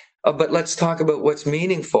part, but let's talk about what's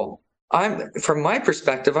meaningful. From my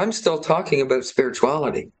perspective, I'm still talking about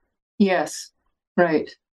spirituality. Yes, right.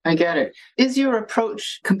 I get it. Is your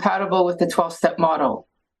approach compatible with the 12-step model,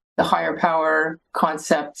 the higher power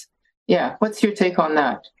concept? Yeah. What's your take on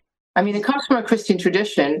that? I mean, it comes from a Christian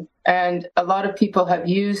tradition, and a lot of people have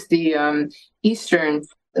used the Eastern,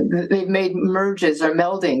 they've made merges or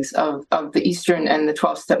meldings of the Eastern and the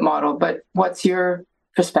 12-step model. But what's your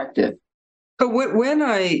perspective? So when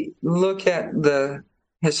I look at the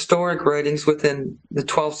historic writings within the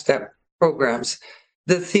 12-step programs,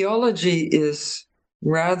 the theology is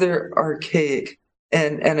rather archaic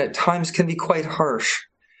and at times can be quite harsh.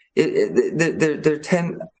 I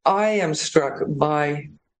am struck by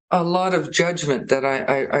a lot of judgment that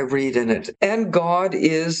I read in it. And God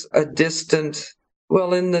is a distant,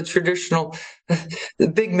 well, in the traditional, the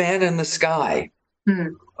big man in the sky.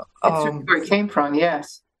 That's where it came from,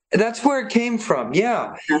 yes. That's where it came from,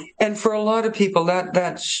 yeah. And for a lot of people,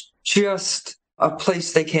 that's just a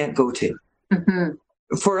place they can't go to.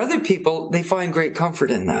 For other people, they find great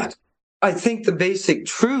comfort in that. I think the basic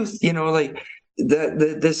truth, like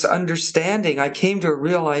this understanding, I came to a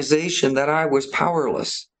realization that I was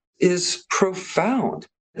powerless, is profound.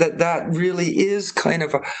 That really is kind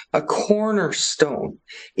of a cornerstone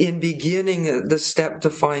in beginning the step to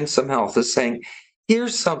find some health, is saying,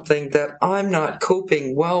 here's something that I'm not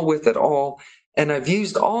coping well with at all, and I've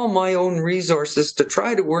used all my own resources to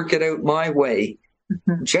try to work it out my way,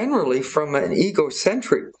 generally from an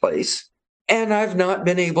egocentric place, and I've not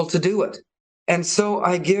been able to do it. And so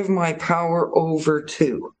I give my power over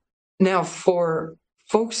to. Now, for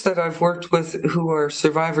folks that I've worked with who are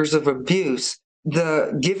survivors of abuse,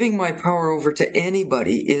 the giving my power over to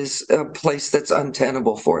anybody is a place that's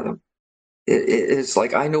untenable for them. It's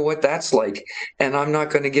like, I know what that's like, and I'm not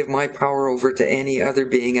going to give my power over to any other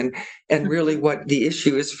being. And really what the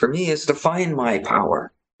issue is for me is to find my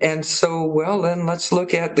power. And so, well, then let's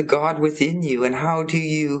look at the God within you, and how do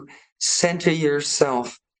you center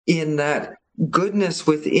yourself in that goodness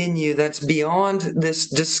within you that's beyond this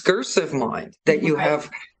discursive mind that you have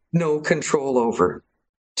no control over,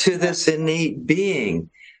 to this innate being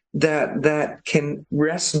that can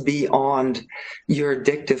rest beyond your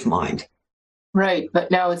addictive mind. Right, but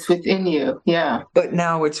now it's within you, yeah. But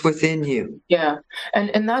now it's within you. Yeah, and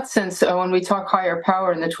in that sense, when we talk higher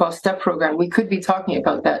power in the 12-step program, we could be talking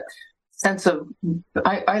about that sense of,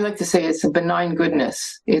 I like to say it's a benign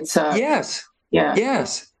goodness. It's yes. Yeah.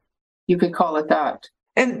 Yes. You could call it that.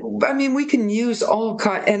 And I mean, we can use all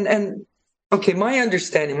kind, and okay, my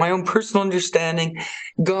understanding, my own personal understanding,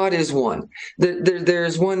 God is one.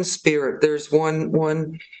 There's one spirit. There's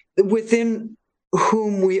one within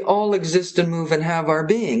whom we all exist and move and have our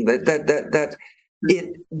being.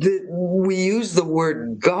 We use the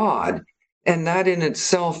word God, and that in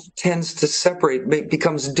itself tends to separate,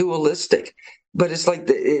 becomes dualistic. But it's like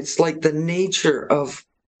the nature of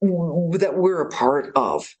that we're a part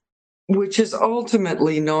of, which is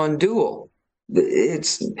ultimately non-dual.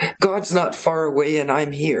 It's God's not far away and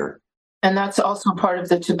I'm here. And that's also part of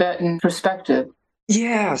the Tibetan perspective.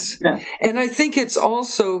 Yes. Yeah. And I think it's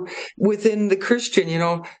also within the Christian,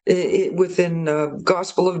 within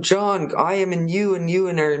Gospel of John, I am in you and you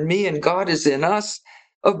are in me and God is in us.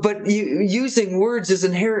 But using words is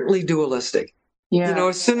inherently dualistic. Yeah.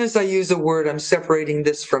 As soon as I use a word, I'm separating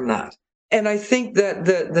this from that. And I think that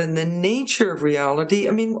the nature of reality,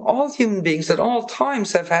 I mean, all human beings at all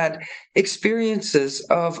times have had experiences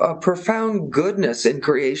of a profound goodness in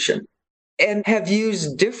creation, and have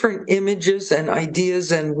used different images and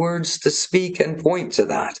ideas and words to speak and point to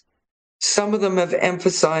that. Some of them have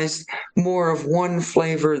emphasized more of one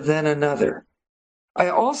flavor than another. I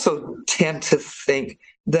also tend to think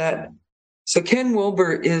that, so Ken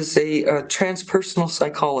Wilber is a transpersonal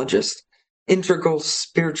psychologist. Integral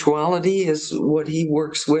spirituality is what he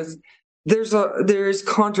works with. There is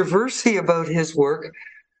controversy about his work,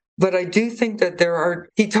 but I do think that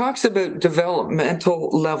he talks about developmental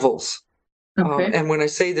levels. Okay. And when I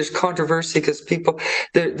say there's controversy, because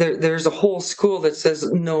there's a whole school that says,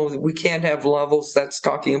 no, we can't have levels. That's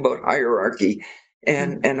talking about hierarchy,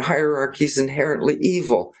 and hierarchy is inherently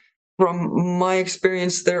evil. From my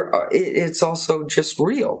experience, it's also just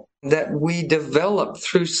real that we develop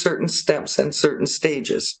through certain steps and certain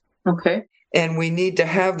stages. Okay. And we need to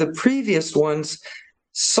have the previous ones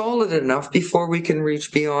solid enough before we can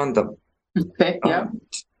reach beyond them. Okay. Yeah.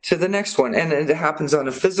 To the next one. And it happens on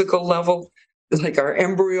a physical level. Like our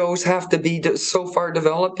embryos have to be so far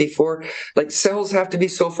developed before, like cells have to be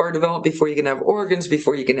so far developed before you can have organs,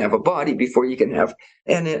 before you can have a body, before you can have,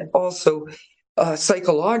 and it also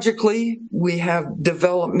psychologically, we have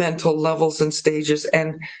developmental levels and stages.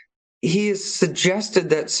 And he has suggested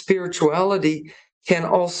that spirituality can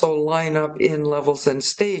also line up in levels and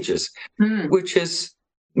stages, which is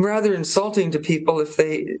rather insulting to people if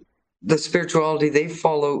the spirituality they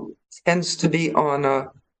follow tends to be on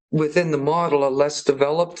within the model, a less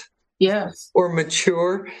developed or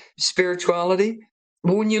mature spirituality.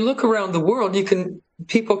 But when you look around the world,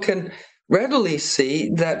 people can readily see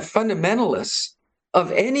that fundamentalists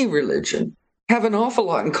of any religion have an awful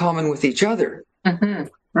lot in common with each other. Mm-hmm.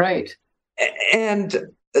 Right. And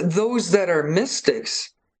those that are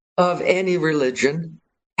mystics of any religion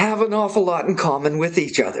have an awful lot in common with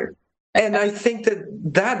each other. And I think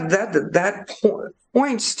that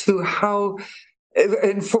points to how,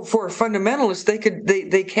 and for fundamentalists,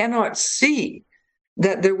 they cannot see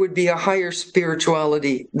that there would be a higher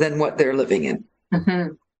spirituality than what they're living in.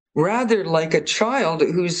 Mm-hmm. Rather, like a child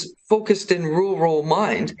who's focused in rural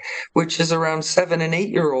mind, which is around 7 and 8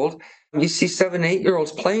 year old, you see 7 and 8 year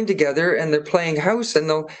olds playing together, and they're playing house, and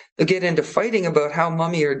they'll get into fighting about how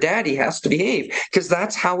mommy or daddy has to behave, because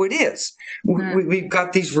that's how it is. We've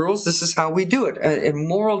got these rules. This is how we do it. In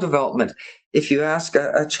moral development, if you ask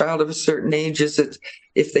a child of a certain age,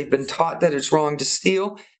 if they've been taught that it's wrong to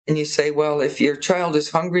steal, and you say, well, if your child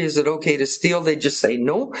is hungry, is it okay to steal? They just say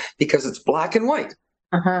no, because it's black and white.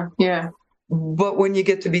 Yeah. But when you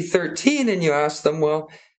get to be 13 and you ask them,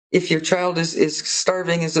 well, if your child is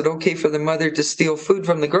starving, is it okay for the mother to steal food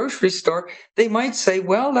from the grocery store? They might say,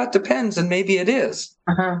 well, that depends, and maybe it is.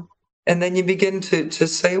 And then you begin to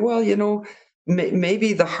say, well,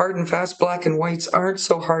 maybe the hard and fast black and whites aren't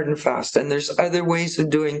so hard and fast, and there's other ways of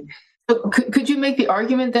doing. So could you make the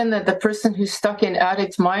argument then that the person who's stuck in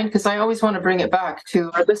addict mind, because I always want to bring it back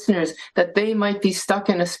to our listeners, that they might be stuck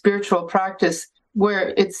in a spiritual practice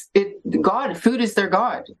where God, food is their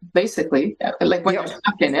God, basically, like when they're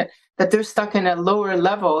stuck in it, that they're stuck in a lower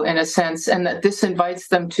level in a sense, and that this invites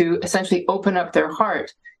them to essentially open up their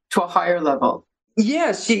heart to a higher level.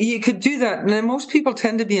 Yes, you could do that. And most people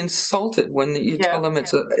tend to be insulted when you tell them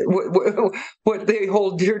it's what they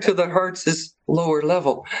hold dear to their hearts is lower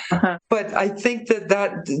level. But I think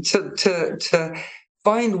that to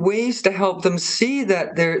find ways to help them see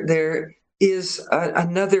that there is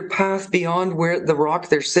another path beyond where the rock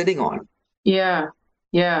they're sitting on. Yeah.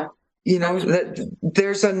 That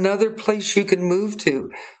there's another place you can move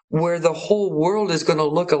to where the whole world is going to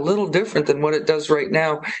look a little different than what it does right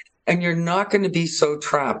now. And you're not going to be so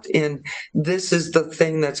trapped in, this is the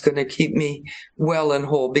thing that's going to keep me well and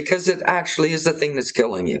whole, because it actually is the thing that's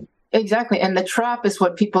killing you. Exactly. And the trap is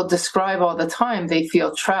what people describe all the time. They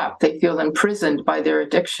feel trapped. They feel imprisoned by their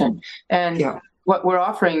addiction. And what we're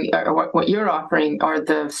offering, or what you're offering, or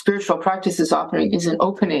the spiritual practices offering, is an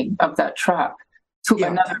opening of that trap to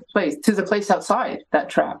another place, to the place outside that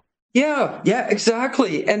trap. Yeah,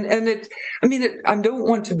 exactly. And I don't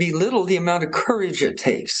want to belittle the amount of courage it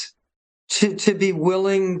takes to be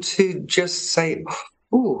willing to just say,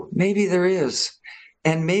 ooh, maybe there is,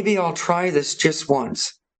 and maybe I'll try this just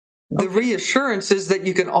once. The reassurance is that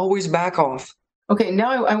you can always back off. Okay,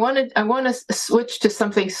 now I want to switch to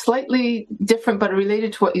something slightly different, but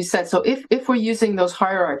related to what you said. So if we're using those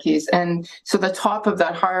hierarchies, and so the top of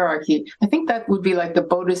that hierarchy, I think that would be like the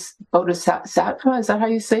bodhisattva. Is that how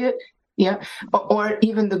you say it? Yeah, or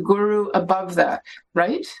even the guru above that,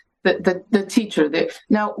 right? The teacher.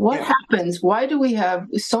 Now, what happens? Why do we have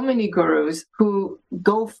so many gurus who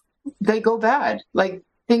go bad? Like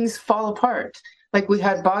things fall apart. Like we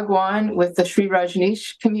had Bhagwan with the Sri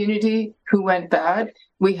Rajneesh community who went bad.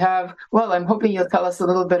 We have, I'm hoping you'll tell us a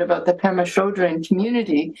little bit about the Pema Chodron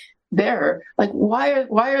community there. Like, why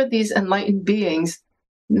are these enlightened beings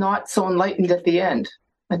not so enlightened at the end?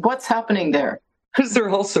 Like, what's happening there? Because they're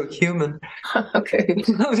also human. Okay.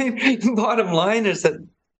 I mean, the bottom line is that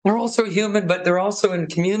they're also human, but they're also in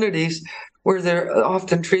communities where they're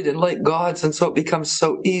often treated like gods, and so it becomes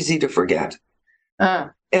so easy to forget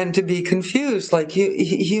and to be confused. Like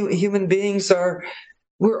human beings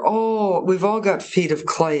we've all got feet of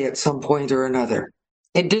clay at some point or another.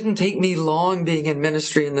 It didn't take me long being in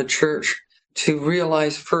ministry in the church to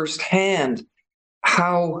realize firsthand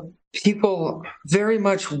how people very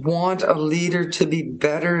much want a leader to be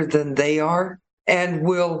better than they are and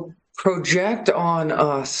will project on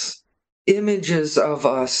us images of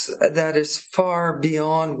us that is far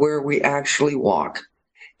beyond where we actually walk.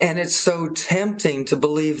 And it's so tempting to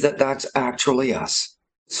believe that that's actually us.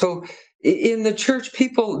 So in the church,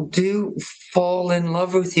 people do fall in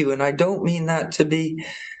love with you. And I don't mean that to be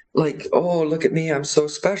like, oh, look at me, I'm so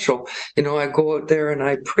special. I go out there and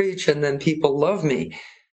I preach and then people love me.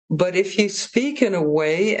 But if you speak in a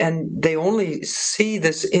way and they only see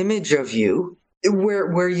this image of you,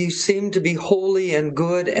 where you seem to be holy and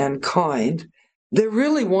good and kind, they're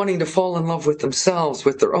really wanting to fall in love with themselves,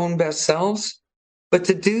 with their own best selves. But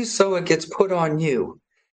to do so, it gets put on you.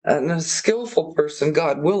 And a skillful person,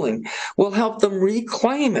 God willing, will help them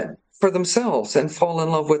reclaim it for themselves and fall in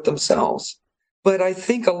love with themselves. But I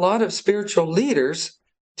think a lot of spiritual leaders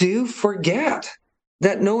do forget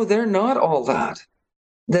that, no, they're not all that.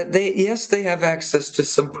 That they have access to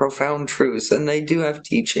some profound truths and they do have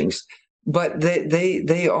teachings, but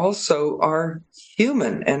they also are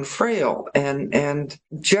human and frail and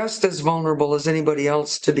just as vulnerable as anybody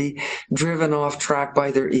else to be driven off track by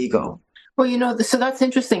their ego. Well, so that's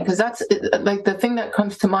interesting, because that's like the thing that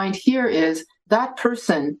comes to mind here is that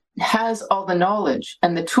person has all the knowledge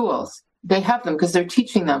and the tools. They have them because they're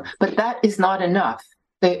teaching them, but that is not enough.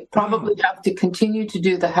 They probably have to continue to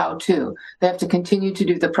do the how-to. They have to continue to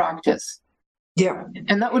do the practice. Yeah.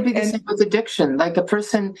 And that would be the same with addiction. Like a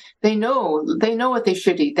person, they know what they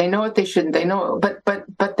should eat. They know what they shouldn't. They know,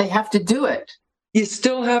 but they have to do it. You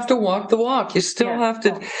still have to walk the walk. You still have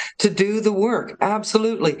to do the work.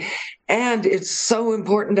 Absolutely. And it's so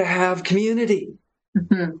important to have community.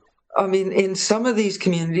 Mm-hmm. I mean, in some of these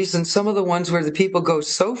communities and some of the ones where the people go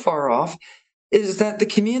so far off, is that the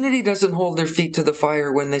community doesn't hold their feet to the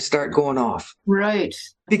fire when they start going off. Right.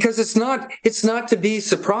 Because it's not to be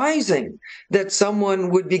surprising that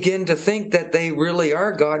someone would begin to think that they really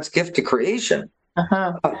are God's gift to creation.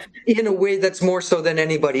 In a way that's more so than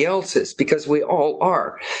anybody else's, because we all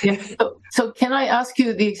are. Yeah. So can I ask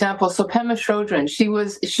you the example? So Pema Chodron,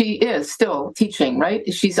 she is still teaching, right?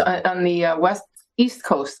 She's on the east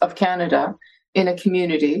coast of Canada in a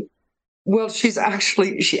community. Well, she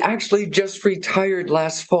actually just retired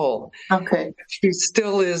last fall. Okay. She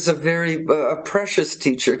still is a very precious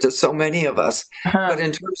teacher to so many of us. But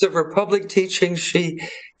in terms of her public teaching, she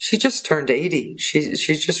just turned 80.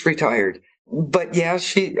 She's just retired. But yeah,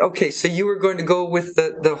 okay, so you were going to go with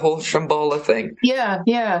the whole Shambhala thing. Yeah,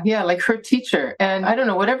 like her teacher. And I don't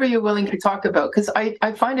know, whatever you're willing to talk about, because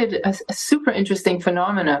I find it a super interesting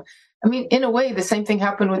phenomena. I mean, in a way, the same thing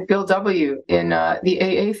happened with Bill W. in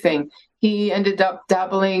the AA thing. He ended up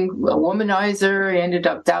dabbling, a womanizer, he ended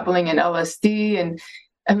up dabbling in LSD. And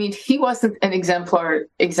I mean, he wasn't an exemplar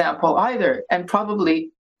example either, and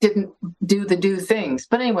probably didn't do things.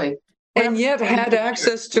 But anyway. And yet had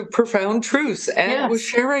access to profound truths and was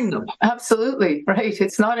sharing them. Absolutely, right.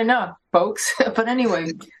 It's not enough, folks. But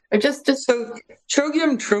anyway, So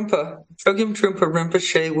Chogyam Trungpa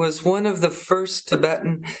Rinpoche was one of the first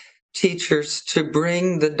Tibetan teachers to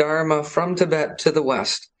bring the Dharma from Tibet to the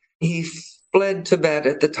West. He fled Tibet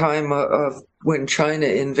at the time of when China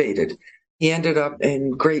invaded. He ended up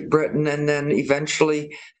in Great Britain and then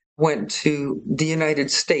eventually went to the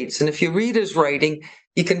United States. And if you read his writing,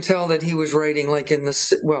 you can tell that he was writing like in the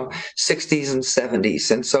 60s and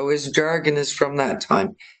 70s. And so his jargon is from that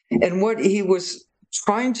time. And what he was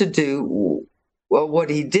trying to do, well,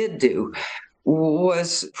 what he did do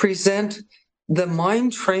was present the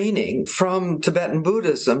mind training from Tibetan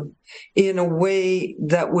Buddhism in a way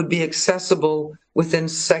that would be accessible within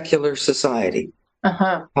secular society.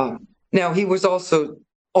 Now, he was also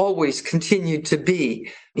always continued to be.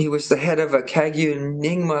 He was the head of a Kagyu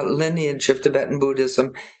Nyingma lineage of Tibetan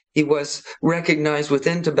Buddhism. He was recognized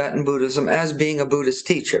within Tibetan Buddhism as being a Buddhist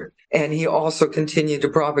teacher. And he also continued to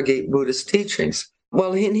propagate Buddhist teachings.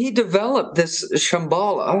 Well, he developed this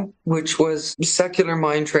Shambhala, which was secular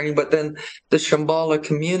mind training, but then the Shambhala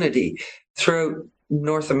community throughout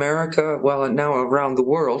North America, well, and now around the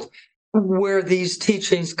world, where these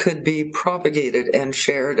teachings could be propagated and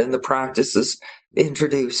shared and the practices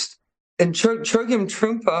introduced. And Chogyam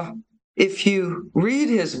Trungpa, if you read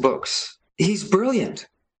his books, he's brilliant.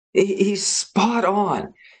 He's spot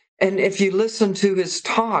on. And if you listen to his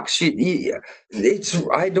talks,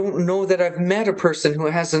 I don't know that I've met a person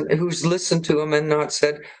who's listened to him and not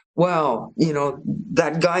said, wow,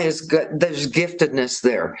 that guy there's giftedness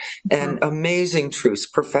there and amazing truths,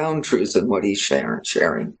 profound truths in what he's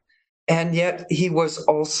sharing. And yet he was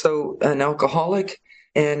also an alcoholic,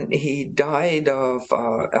 and he died of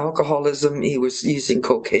alcoholism. He was using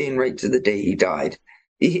cocaine right to the day he died.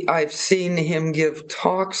 I've seen him give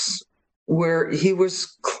talks where he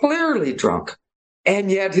was clearly drunk,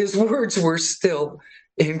 and yet his words were still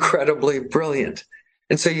incredibly brilliant.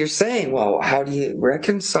 And so you're saying, well, how do you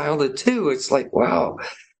reconcile the two? It's like, wow,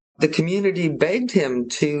 the community begged him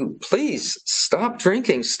to please stop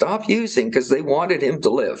drinking, stop using, because they wanted him to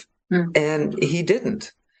live. And he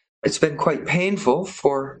didn't. It's been quite painful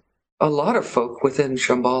for a lot of folk within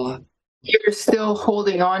Shambhala. You're still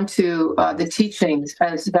holding on to the teachings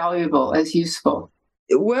as valuable, as useful.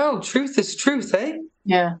 Well, truth is truth, eh?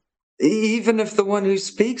 Yeah. Even if the one who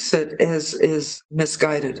speaks it is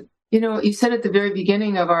misguided. You said at the very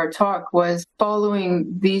beginning of our talk was following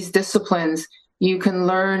these disciplines, you can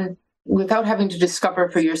learn without having to discover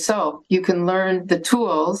for yourself. You can learn the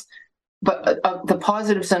tools, but the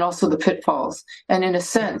positives and also the pitfalls. And in a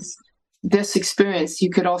sense, this experience,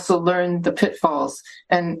 you could also learn the pitfalls.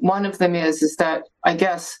 And one of them is that, I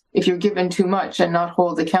guess, if you're given too much and not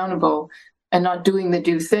hold accountable and not doing the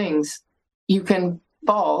due things, you can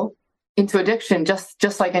fall into addiction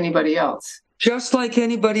just like anybody else. Just like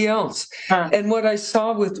anybody else. And what I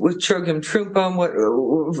saw with Chogyam Trungpa,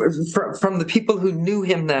 from the people who knew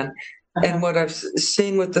him then, and what I've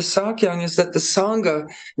seen with the Sakyong is that the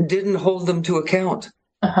Sangha didn't hold them to account.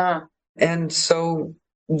 And so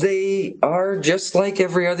they are just like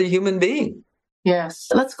every other human being. Yes.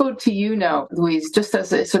 Let's go to you now, Louise, just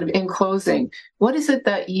as a sort of in closing. What is it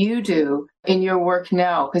that you do in your work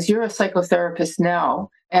now? Because you're a psychotherapist now,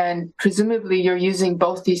 and presumably you're using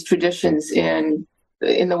both these traditions in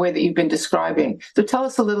the way that you've been describing. So tell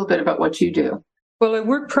us a little bit about what you do. Well, I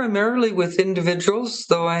work primarily with individuals,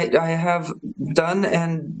 though I have done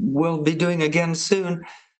and will be doing again soon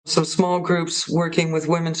some small groups working with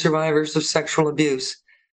women survivors of sexual abuse.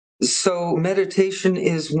 So meditation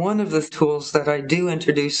is one of the tools that I do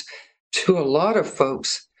introduce to a lot of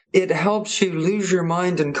folks. It helps you lose your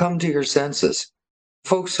mind and come to your senses.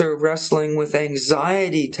 Folks who are wrestling with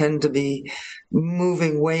anxiety tend to be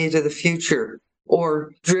moving way to the future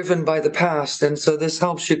or driven by the past. And so this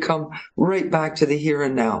helps you come right back to the here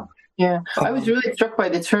and now. Yeah. I was really struck by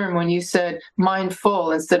the term when you said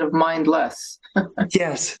mindful instead of mindless.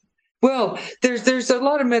 Yes. Well, there's a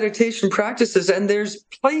lot of meditation practices, and there's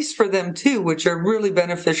place for them too, which are really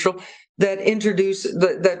beneficial,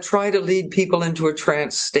 that try to lead people into a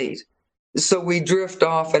trance state. So we drift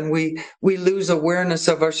off and we lose awareness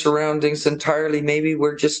of our surroundings entirely. Maybe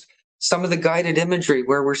we're just some of the guided imagery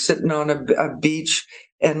where we're sitting on a beach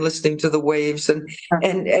and listening to the waves,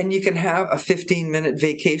 and you can have a 15-minute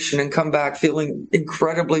vacation and come back feeling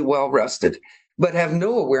incredibly well rested, but have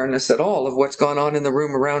no awareness at all of what's gone on in the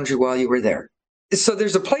room around you while you were there. So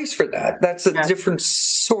there's a place for that. That's a different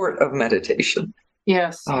sort of meditation.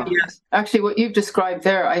 Yes. Yes. Actually, what you've described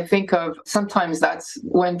there, I think of sometimes that's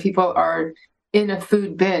when people are in a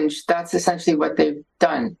food binge, that's essentially what they've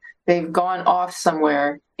done. They've gone off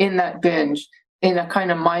somewhere in that binge in a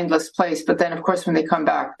kind of mindless place. But then, of course, when they come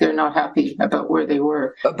back, they're not happy about where they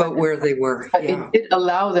were. Yeah. It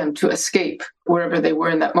allowed them to escape wherever they were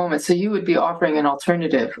in that moment. So you would be offering an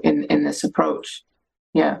alternative in this approach.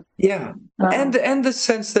 Yeah. Yeah. And the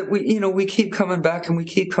sense that we keep coming back and we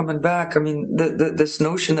keep coming back. I mean, this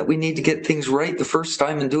notion that we need to get things right the first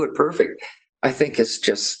time and do it perfect, I think is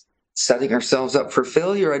just setting ourselves up for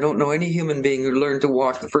failure. I don't know any human being who learned to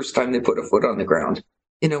walk the first time they put a foot on the ground.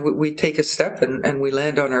 We take a step and we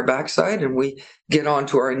land on our backside, and we get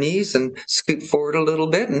onto our knees and scoot forward a little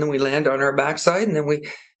bit, and then we land on our backside, and then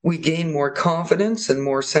we gain more confidence and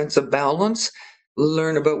more sense of balance,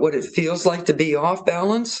 learn about what it feels like to be off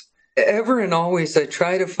balance. Ever and always, I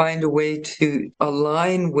try to find a way to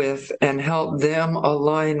align with and help them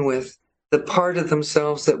align with the part of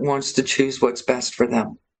themselves that wants to choose what's best for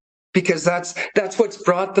them. Because that's what's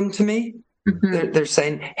brought them to me. Mm-hmm. They're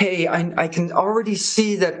saying, hey, I can already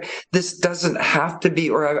see that this doesn't have to be,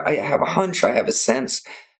 or I have a hunch, I have a sense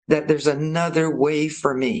that there's another way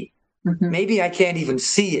for me. Mm-hmm. Maybe I can't even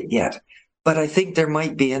see it yet, but I think there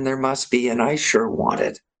might be and there must be, and I sure want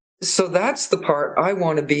it. So that's the part I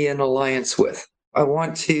want to be in alliance with. I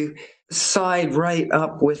want to side right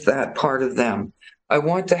up with that part of them. I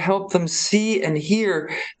want to help them see and hear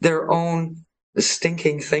their own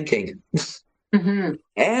stinking thinking. Mm-hmm.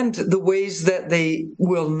 And the ways that they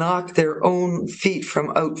will knock their own feet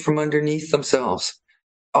out from underneath themselves.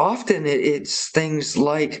 Often it's things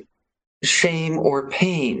like shame or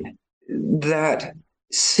pain that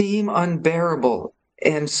seem unbearable,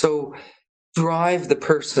 and so drive the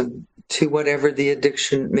person to whatever the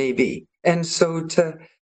addiction may be. And so to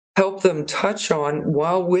help them touch on,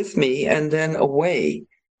 while with me and then away,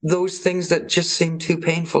 those things that just seem too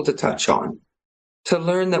painful to touch on. To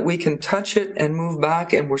learn that we can touch it and move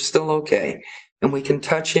back and we're still okay. And we can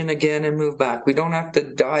touch in again and move back. We don't have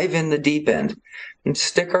to dive in the deep end and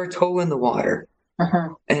stick our toe in the water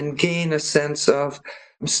and gain a sense of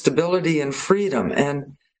stability and freedom,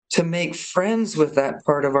 and to make friends with that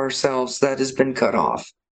part of ourselves that has been cut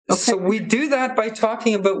off. Okay. So we do that by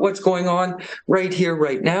talking about what's going on right here,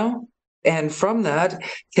 right now. And from that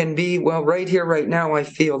can be, well, right here, right now, I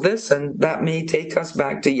feel this, and that may take us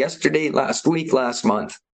back to yesterday, last week, last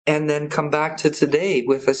month, and then come back to today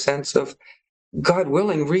with a sense of, God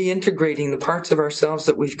willing, reintegrating the parts of ourselves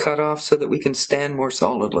that we've cut off so that we can stand more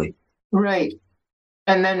solidly. Right.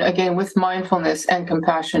 And then again, with mindfulness and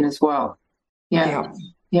compassion as well. Yeah.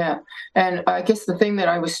 And I guess the thing that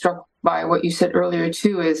I was struck by what you said earlier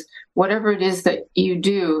too is whatever it is that you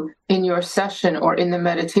do in your session or in the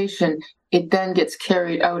meditation, it then gets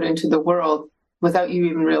carried out into the world without you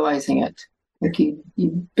even realizing it. Like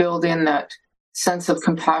you build in that sense of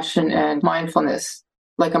compassion and mindfulness,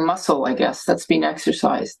 like a muscle, I guess, that's being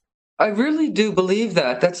exercised. I really do believe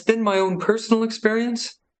that. That's been my own personal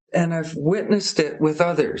experience, and I've witnessed it with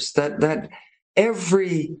others, that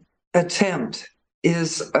every attempt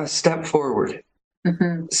is a step forward.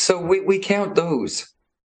 Mm-hmm. So we count those.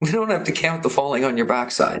 We don't have to count the falling on your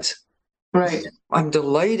backsides. Right. I'm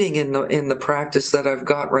delighting in the practice that I've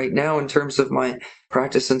got right now in terms of my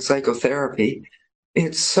practice in psychotherapy.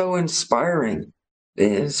 It's so inspiring,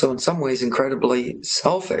 and so in some ways incredibly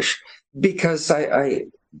selfish, because I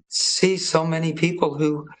see so many people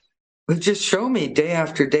who just show me day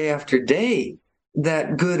after day after day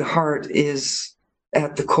that good heart is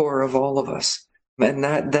at the core of all of us. And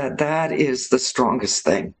that is the strongest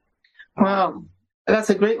thing. Wow.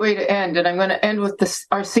 That's a great way to end. And I'm going to end with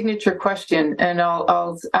our signature question. And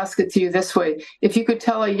I'll ask it to you this way. If you could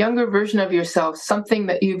tell a younger version of yourself something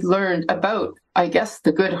that you've learned about, I guess,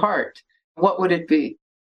 the good heart, what would it be?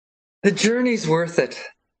 The journey's worth it.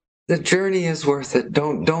 The journey is worth it.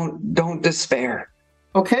 Don't despair.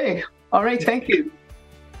 Okay. All right. Thank you.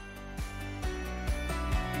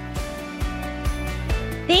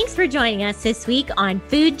 Thanks for joining us this week on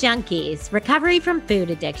Food Junkies, Recovery from Food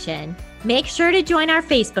Addiction. Make sure to join our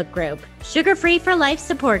Facebook group, Sugar Free for Life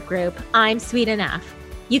support group, I'm Sweet Enough.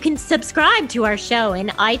 You can subscribe to our show in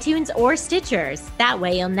iTunes or Stitchers. That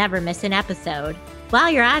way you'll never miss an episode.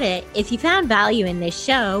 While you're at it, if you found value in this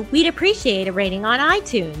show, we'd appreciate a rating on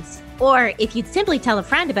iTunes. Or if you'd simply tell a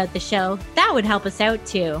friend about the show, that would help us out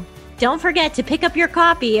too. Don't forget to pick up your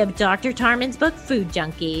copy of Dr. Tarman's book, Food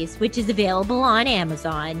Junkies, which is available on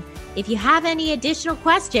Amazon. If you have any additional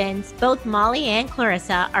questions, both Molly and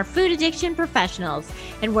Clarissa are food addiction professionals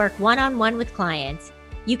and work one-on-one with clients.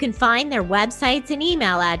 You can find their websites and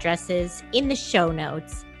email addresses in the show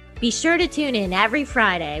notes. Be sure to tune in every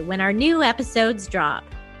Friday when our new episodes drop.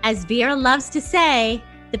 As Vera loves to say,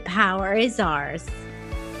 the power is ours.